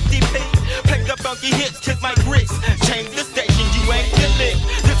 WSDP, play the funky hits, kiss my grits. Change the station, you ain't the lick.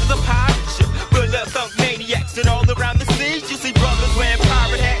 This is a pirate ship, full of funk maniacs. And all around the seas, you see brothers wearing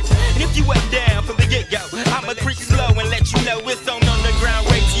pirate hats. And if you went down from the get-go, I'ma creep slow and let you know it's on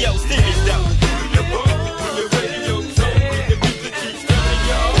underground radio. Serious though.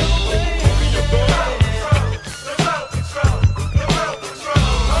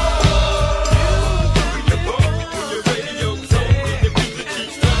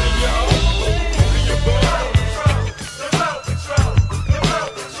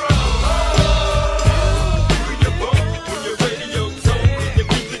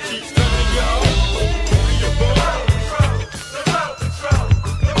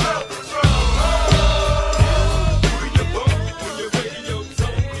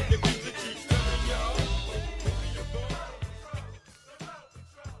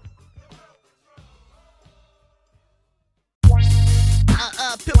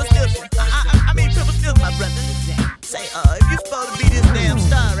 Pimplestilskin. I mean Pimplestilskin, my brother. Say, if you supposed to be this damn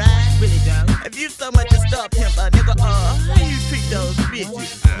star, right? Really don't. If you so much a star pimp, nigga, how you treat those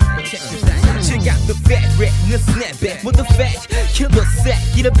bitches? Check out the fat rat and the snapback with the fat killer sack.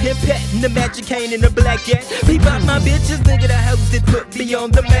 Get a pimp hat and the magic cane and the black cat. Peep out my bitches, nigga, the hoes that put me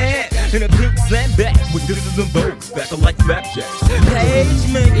on the map. And a pink slam back with this is in vogue, spackle like flapjacks.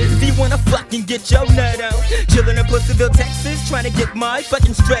 Page man, if you wanna fucking get your nut out, chillin' a Pussville, Texas, trying to get my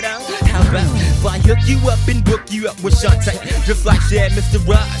fucking straight on. How about if I hook you up and book you up with Shantae, just like she had Mr.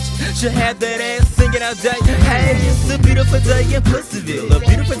 Raj? She had that ass singing all day. Hey, it's a beautiful day in Pussville, a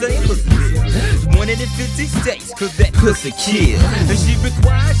beautiful day in Pussville. 150 states, cause that pussy kill. And she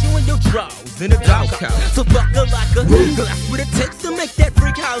requires you in your drawers in a doghouse. So fuck her like a glass with a text to make that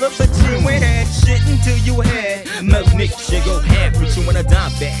freak holler. But you ain't had shit until you had most niggas. She go half with you in a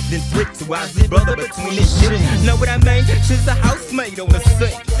dime bag, then flick to wise the brother between this shit. Know what I mean? She's a housemaid on the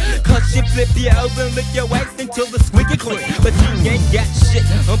sink. Cause she flip you over and lick your ass until the squeaky clean. But you ain't got shit.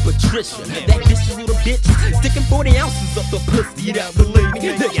 I'm Patricia, that vicious little bitch, sticking 40 ounces up the pussy, you don't believe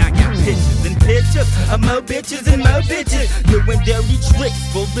me? Look, I got pictures and pictures of more bitches and more bitches doing dirty tricks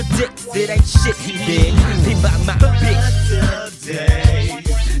for the dicks. It ain't shit, he did. He buy my bitch. Today,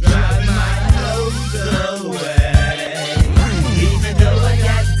 drive my hoes away. Even though I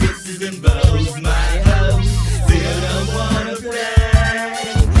got dishes and bows, my hoes still don't wanna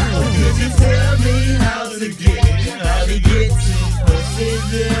play. Could you tell me how to get to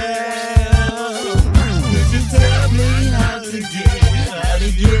Pussville? Could you tell me how to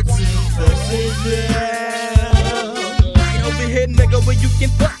get to Pussville? Right over here, nigga, where you can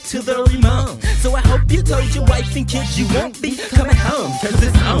fuck to the early morn. So I hope you told your wife and kids you won't be coming home, cause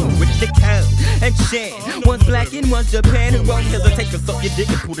it's on with the cow and Shan. One's black and one's Japan, who won't hesitate to suck your dick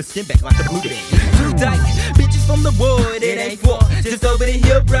and pull the skin back like a blue band. Two dyke bitches from the wood, it ain't for just over the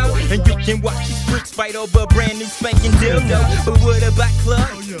hill, bro. And you can watch these freaks fight over a brand new spanking dildo. But what about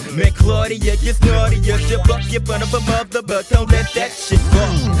Claudia? Man, Claudia gets naughtier. She'll buck you in front of a mother, but don't let that shit go.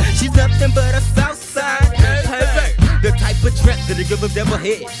 She's nothing but a south side pervert. The type of trap that a girl have ever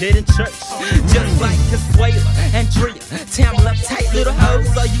had, dead in church. Just like Consuela and Drea, Tamla, tight little hoes.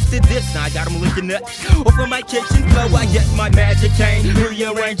 I used to this, now I got them looking up. Off of my kitchen floor, I get my magic cane,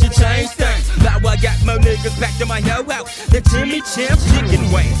 rearrange and change things. Now I got more niggas back to my ho-house. The Jimmy Champ chicken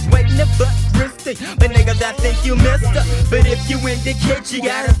wings, waiting to fuck Christy. But niggas, I think you missed her. But if you in the kitchen, you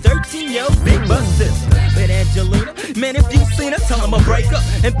got a 13-year-old big bus sister. But Angelina, man, if you seen her, tell 'em a break up.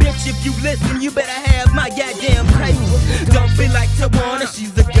 And bitch, if you listen, you better have my goddamn paper. Don't be like Tawana,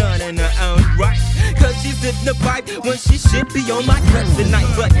 she's a gun in her own right. Cause she's in the pipe when she should be on my crutch tonight.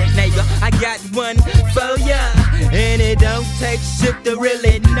 But nigga, I got one for ya, and it don't take shit to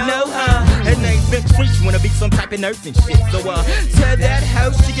really know her. Her name's been Trish, wanna be some type of nurse and shit. So tell that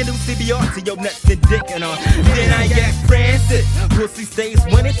hoe she can do CBR to your nuts and dick and all. Then I got Francis, pussy stays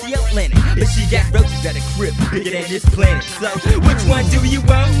one at the Atlantic, but she got roaches at a crib bigger than this planet. So which one do you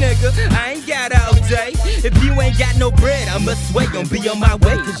want, nigga? I ain't got all day. If you ain't got no bread, I must wait, gon' be on my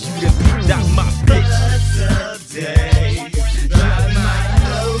way, cause you done beat out my bitch. Today, drive my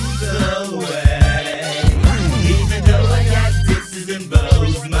hoes away. Even though I got dishes and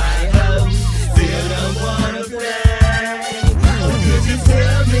bows, my hoes still don't wanna play. Could you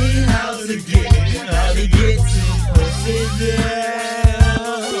tell me how to get to Pussville?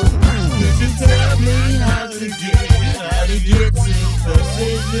 Could you tell me how to get to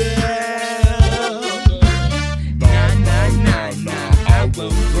Pussville? I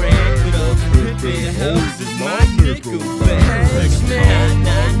won't brag, but pimpin' hoes is my nickel bag.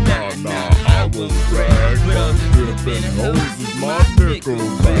 I won't brag, but pimpin' hoes is my nickel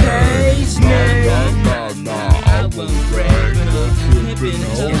bag. I won't brag, but pimpin'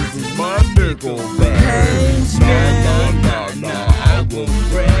 hoes is my nickel bag. I won't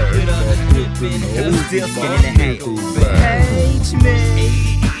brag, but pimpin' hoes is my nickel bag.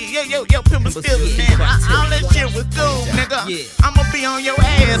 Yo, Pimplestilskin, man. All that shit was cool, nigga. I'ma be on your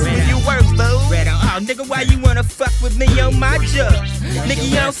ass when you work, fool. Oh, nigga, why you wanna fuck with me on my job? Nigga,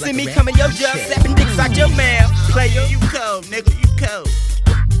 you don't see me coming your job, slapping dicks out your mouth, player. You cold, nigga, you cold.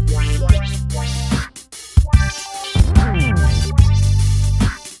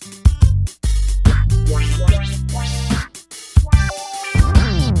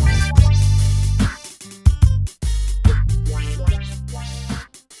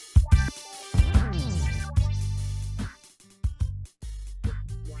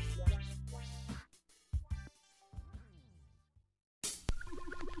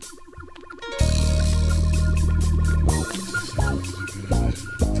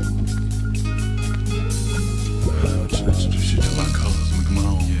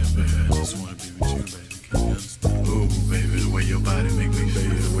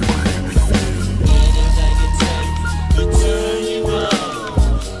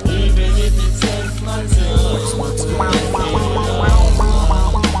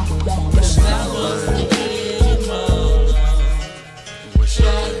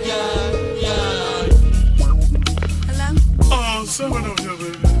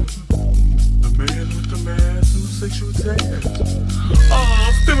 man with the mask and the sexual tabs.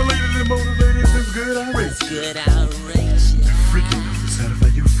 Stimulated and motivated is good outrage. Good outrage. Freaky enough to satisfy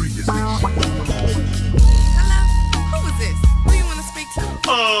your freakishness. Hello? Who is this? Who you want to speak to?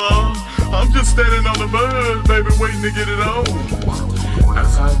 I'm just standing on the buzz, baby, waiting to get it on.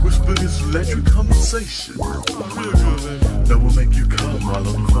 As I whisper this electric conversation, that will make you come while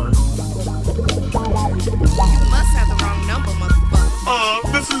on the phone. You must have the wrong number, motherfucker.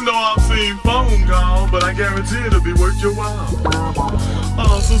 This is no obscene phone call, but I guarantee it'll be worth your while.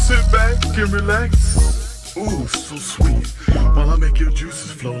 So sit back and relax. Ooh, so sweet. While I make your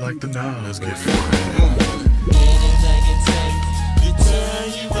juices flow like the Nile. Let's get it. You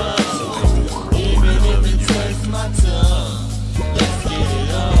turn you up, even if it takes my tongue. Let's get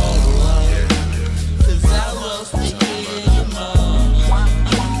it on, 'cause I will speak in your mouth.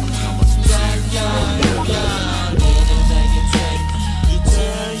 You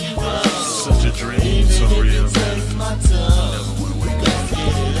turn you up, such a dream, so real. Let's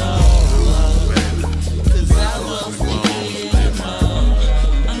get it on, 'cause I will speak in your mouth.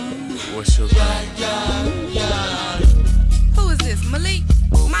 What's your name? Who is this? Malik?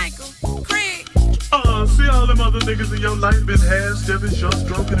 Michael? Craig? See all them other niggas in your life been half-stepping,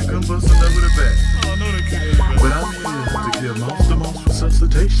 short-stroking, and combusting up with a back. No, they can't. But I'm here to give most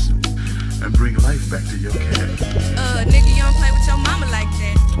resuscitation and bring life back to your cat. Nigga, you don't play with your mama like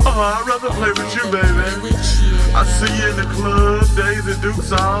that. I'd rather play with you, baby. I see you in the club, Daisy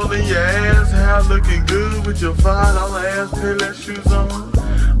Dukes all in your ass, hair looking good with your $5 ass Payless shoes on.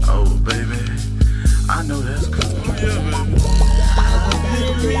 Oh, baby, I know that's cool. Oh, yeah, baby.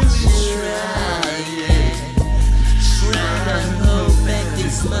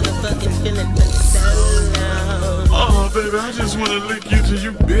 Baby, I just wanna lick you till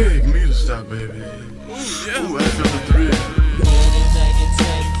you beg me to stop, baby. Ooh, yeah. Ooh, I feel the thrill.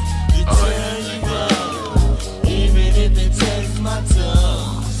 You turn you up, even if it takes my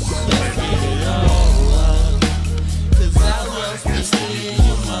tongue. Let's get it on, 'cause I will speak in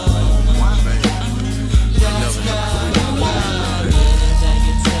your mouth. Let's go.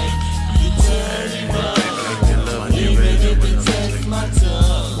 You turn you up, even if it takes my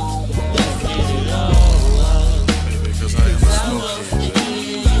tongue. Let's get it on.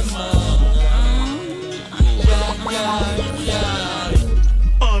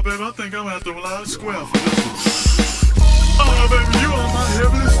 Baby, I think I'm at the Live Square for this one. Baby, you are my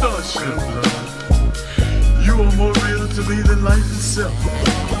heavenly starship, love. You are more real to me than life itself.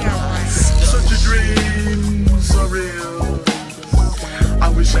 Such a dream, so real. I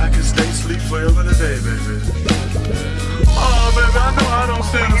wish I could stay asleep forever today, baby. Baby, I know I don't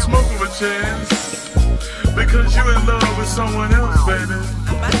stand a smoke of a chance, because you in love with someone else, baby.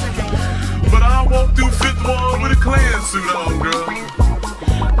 But I walk through Fifth Wall with a Klan suit on, girl,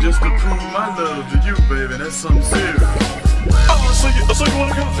 just to prove my love to you, baby. That's something serious. So you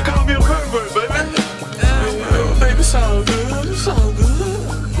wanna call me a pervert, baby? Baby, it's all good. It's all good.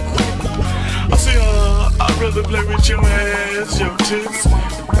 I see, I'd rather play with your ass, your tits,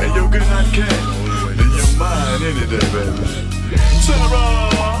 and your good hot cat than your mind any day, baby. Sarah,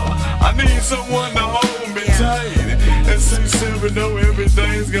 I need someone to hold me tight and say, Sarah, no,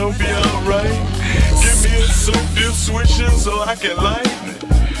 everything's gonna be alright. Give me a soup dip switcher so I can light it.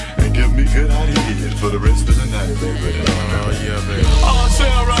 Give me good ideas for the rest of the night, baby. Oh, yeah, baby.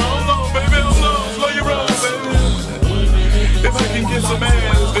 Sarah, hold on, baby, hold on. Slow your roll, baby. If I can get some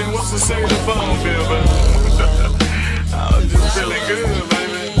ass, then what's to say the phone bill, baby? I'm just feeling good,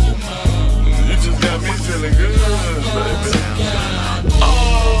 baby. You just got me feeling good, baby.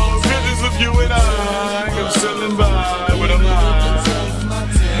 Pictures of you and I go sailing by with a line.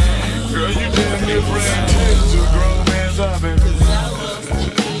 Girl, you damn near bring tears to a grown man's eye, baby.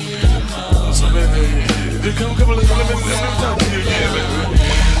 Baby, come on, let me talk to you again, baby.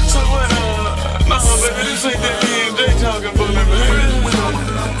 So what, no, baby, this ain't that E&J talking for me, baby.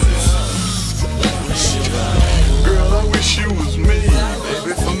 Girl, I wish you was me,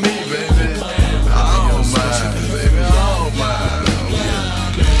 baby, for me, baby. All mine, baby, all mine.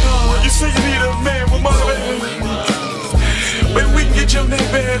 You say you need a man with money, baby. Baby, we can get your neck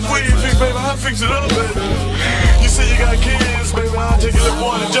bad weed fixed, baby. I'll fix it up, baby. You say you got kids, baby. I'll take your little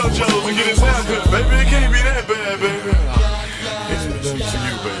boy to JoJo's and get his hair cut, baby. It can't be that bad, baby. Anything for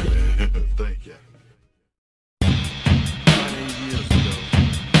you, baby. Thank you. 8 years ago,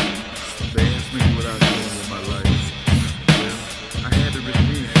 they asked me what I was doing with my life. Well, I had to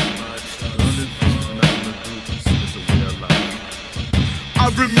repeat. London friends and out in the group, it's a way of life. I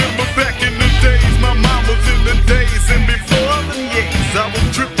remember back in the days, my mom was in the days, and before the years, I was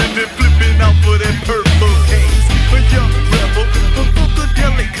tripping and flipping out for that purple haze. A young rebel, a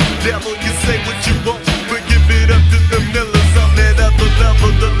funkadelic, devil. You say what you want, but give it up to the millers on that other level.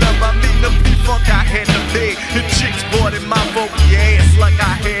 The level, I mean the P-Funk I had to beg. The chicks bought in my funky ass like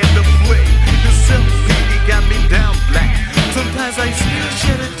I had to play. The self-pity got me down black. Sometimes I still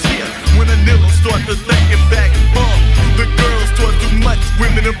shed a tear when a nigga start to thinking back. The girls taught too much,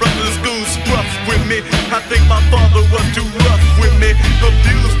 women and brothers in school scruff with me. I think my father was too rough with me.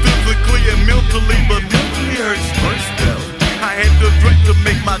 Abused physically and mentally, but mentally hurts first though. I had to drink to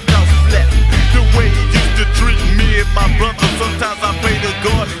make my thoughts flat. The way he used to treat me and my brother, sometimes I pray to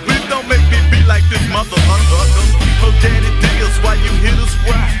God, please don't make me be like this motherfucker. Oh daddy deals, why you hit us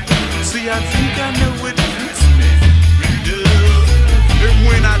why? See, I think I know what this meant. And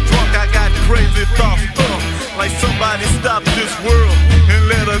when I drunk, I got crazy thoughts, like somebody stop this world and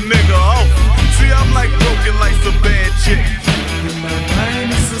let a nigga off. See, I'm like broken like some bad chick. And my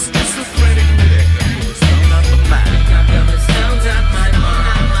mind is a schizophrenic wreck. Stoned out my mind. I think I'm going stoned out my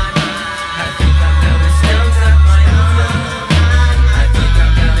mind. I think I'm going stoned out my mind. I think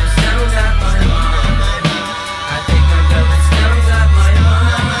I'm going stoned out my mind. I think I'm going stoned out my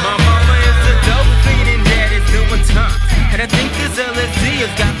mind. My mama is a dope fiend and dad is doing time. And I think this LSD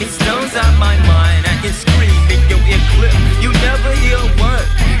has got me stones out my mind. I can scream in your ear clip, you never hear a word,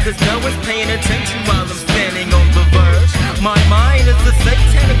 cause no one's paying attention while I'm standing on the verge. My mind is a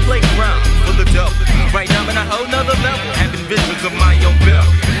satanic playground for the dope. Right now I'm in a whole nother level, having visions of my own belt.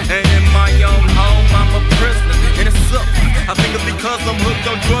 And in my own home I'm a prisoner in a cell. I think it's because I'm hooked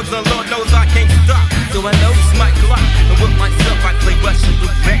on drugs and Lord knows I can't stop. So I load my Glock, and with myself I play Russian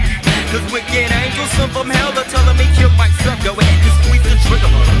roulette. Cause wicked angels, some from hell are telling me kill myself. Go ahead and squeeze the trigger.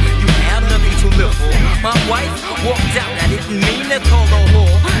 You have nothing to live for. My wife walked out, I didn't mean to call her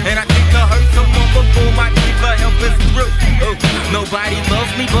whore. And I think I hurt someone before my people help us through. Oh, nobody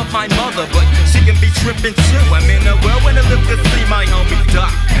loves me but my mother, but she can be tripping too. I'm in a world when I live to see my homies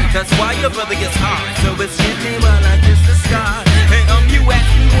die. That's why your brother gets hard. So it's hit me while I kiss the sky. And you ask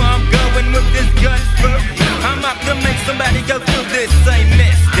me where I'm going with this gun through. I'm up to make somebody go through this same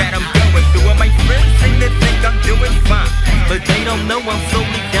mess that I'm going through. And my friends seem to think I'm doing fine, but they don't know I'm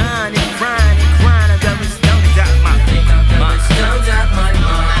slowly dying and crying and crying. I'm going stoned out my mind. I think I'm going stoned out my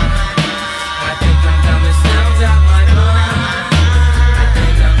mind. I think I'm going stoned out my mind. I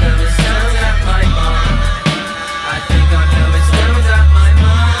think I'm going stoned out my mind. I think I'm going stoned out my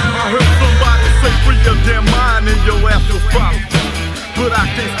mind. I heard somebody say free your damn mind and your ass will follow. But I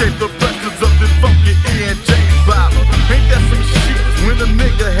can't escape the pressures of this funky E&J bottle. Ain't that some shit when a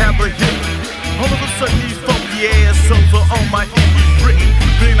nigga have a hit? All of a sudden these funky assholes are on my icky brick.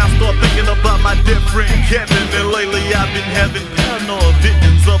 Then I start thinking about my dead friend Kevin. And lately I've been having paranoid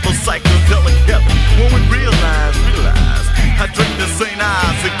visions of a psychedelic heaven. When we realize I drink the St.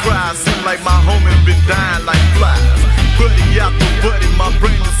 Eyes and cry. Seem like my homie's been dying like flies. Buddy out the buddy, my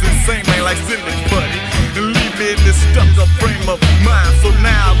brain is insane, man, like silly putty. And leave me in this stuck up frame of mind. So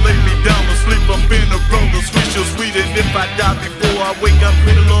now I lay me down to sleep up in the road of sweet. And if I die before I wake up,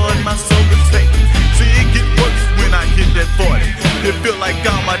 pray the Lord my soul to take. See, it get worse when I hit that 40. It feel like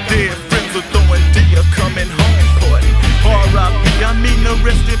all my dead friends are throwing D a coming home party. R.I.P. I mean the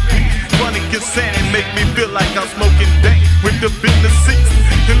rest in peace. Chronic insanity make me feel like I'm smoking dank with the business seats.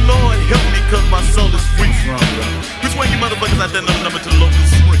 And Lord help me cause my soul is weak. Which one you motherfuckers out there know the number to the local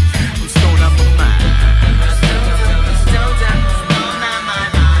street? I'm stoned out my mind.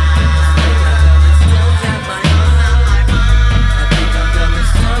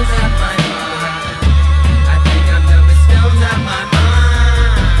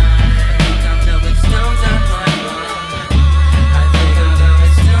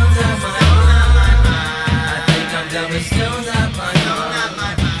 Stoned out my mind.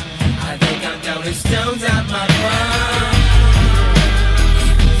 Stones out my mind.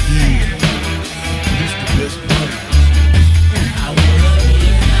 Yeah, this the best part. I wanna be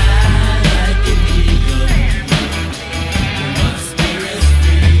high like an eagle, when my spirit's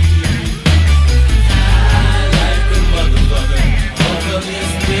free. High like a motherfucker, over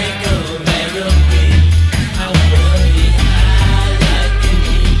this nickel melody. I wanna be high like an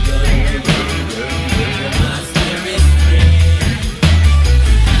eagle, when my spirit's free.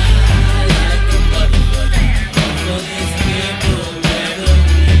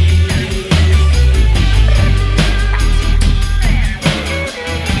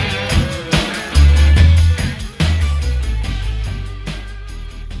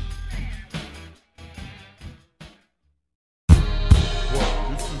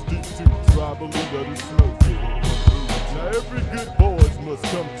 Now every good boys must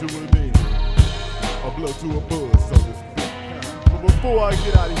come to an end. I'll blow to a buzz, so to speak. But before I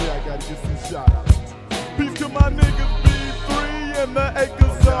get out of here, I gotta get some shout outs. Peace to my niggas, B3 and the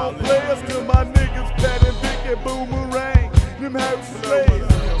acres on players. To my niggas, Pat and Vic and Boomerang. Them Harry Slaves.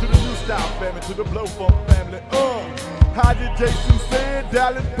 To the New Style family, to the Blow Funk family. How did Jason say?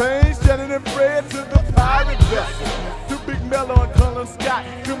 Dallas Payne, Shannon and Fred. To the Pirate Vessel. To Big Mello and Cullen Scott.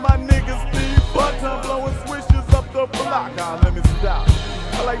 To my niggas, Steve Button blowing swishes up the block. Let me stop.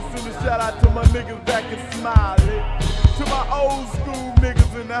 I like to send a shout out to my niggas back in Smiley. To my old school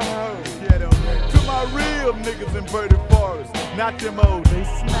niggas in the house. To my real niggas in Birdie Forest. Not them old, they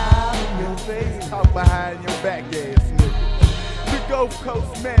smile in your face, talk behind your back ass niggas. To Gulf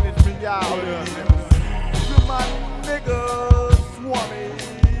Coast management, y'all. To my niggas, Swami.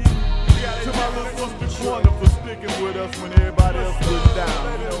 To my little sister Corner for sticking with us when everybody else was down.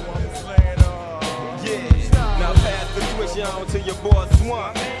 Now pass the switch on to your boy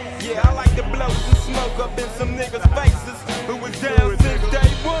Swamp. Yeah, I like to blow some smoke up in some niggas' faces who was down since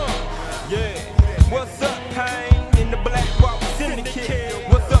day one. Yeah, what's up, Payne? In the Black Walk Syndicate.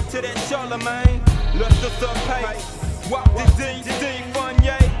 What's up to that Charlemagne? Let's us up Pace. Walk the D, Steve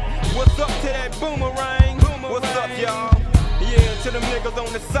Fournier. What's up to that Boomerang? What's up, y'all? Yeah, to them niggas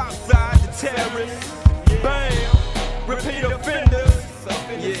on the south side, the terrorists. Bam, repeat offenders.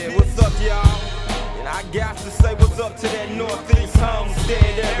 Yeah, what's up, y'all? And I got to say what's up to that Northeast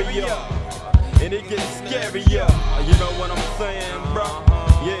homestead area. And it gets scarier, you know what I'm saying, bro?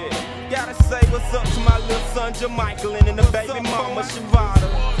 Yeah, gotta say what's up to my little son Jermichael and the baby mama Shavada.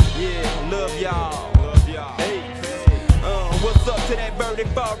 Yeah, love y'all. Hey, what's up to that Birdie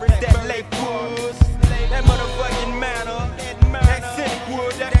Forest, that Lake Woods, that motherfucking Manor, that Cynic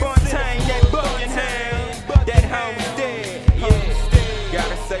Wood, that Fontaine, that Buckingham, that homestead. Yeah,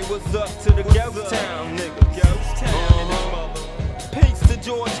 gotta say what's up to the Ghost Town, nigga. Peace to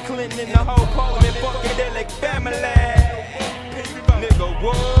George Clinton and the whole Parliament Funkadelic family. Nigga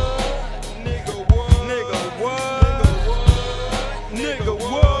what? Nigga what? Nigga what? Nigga what?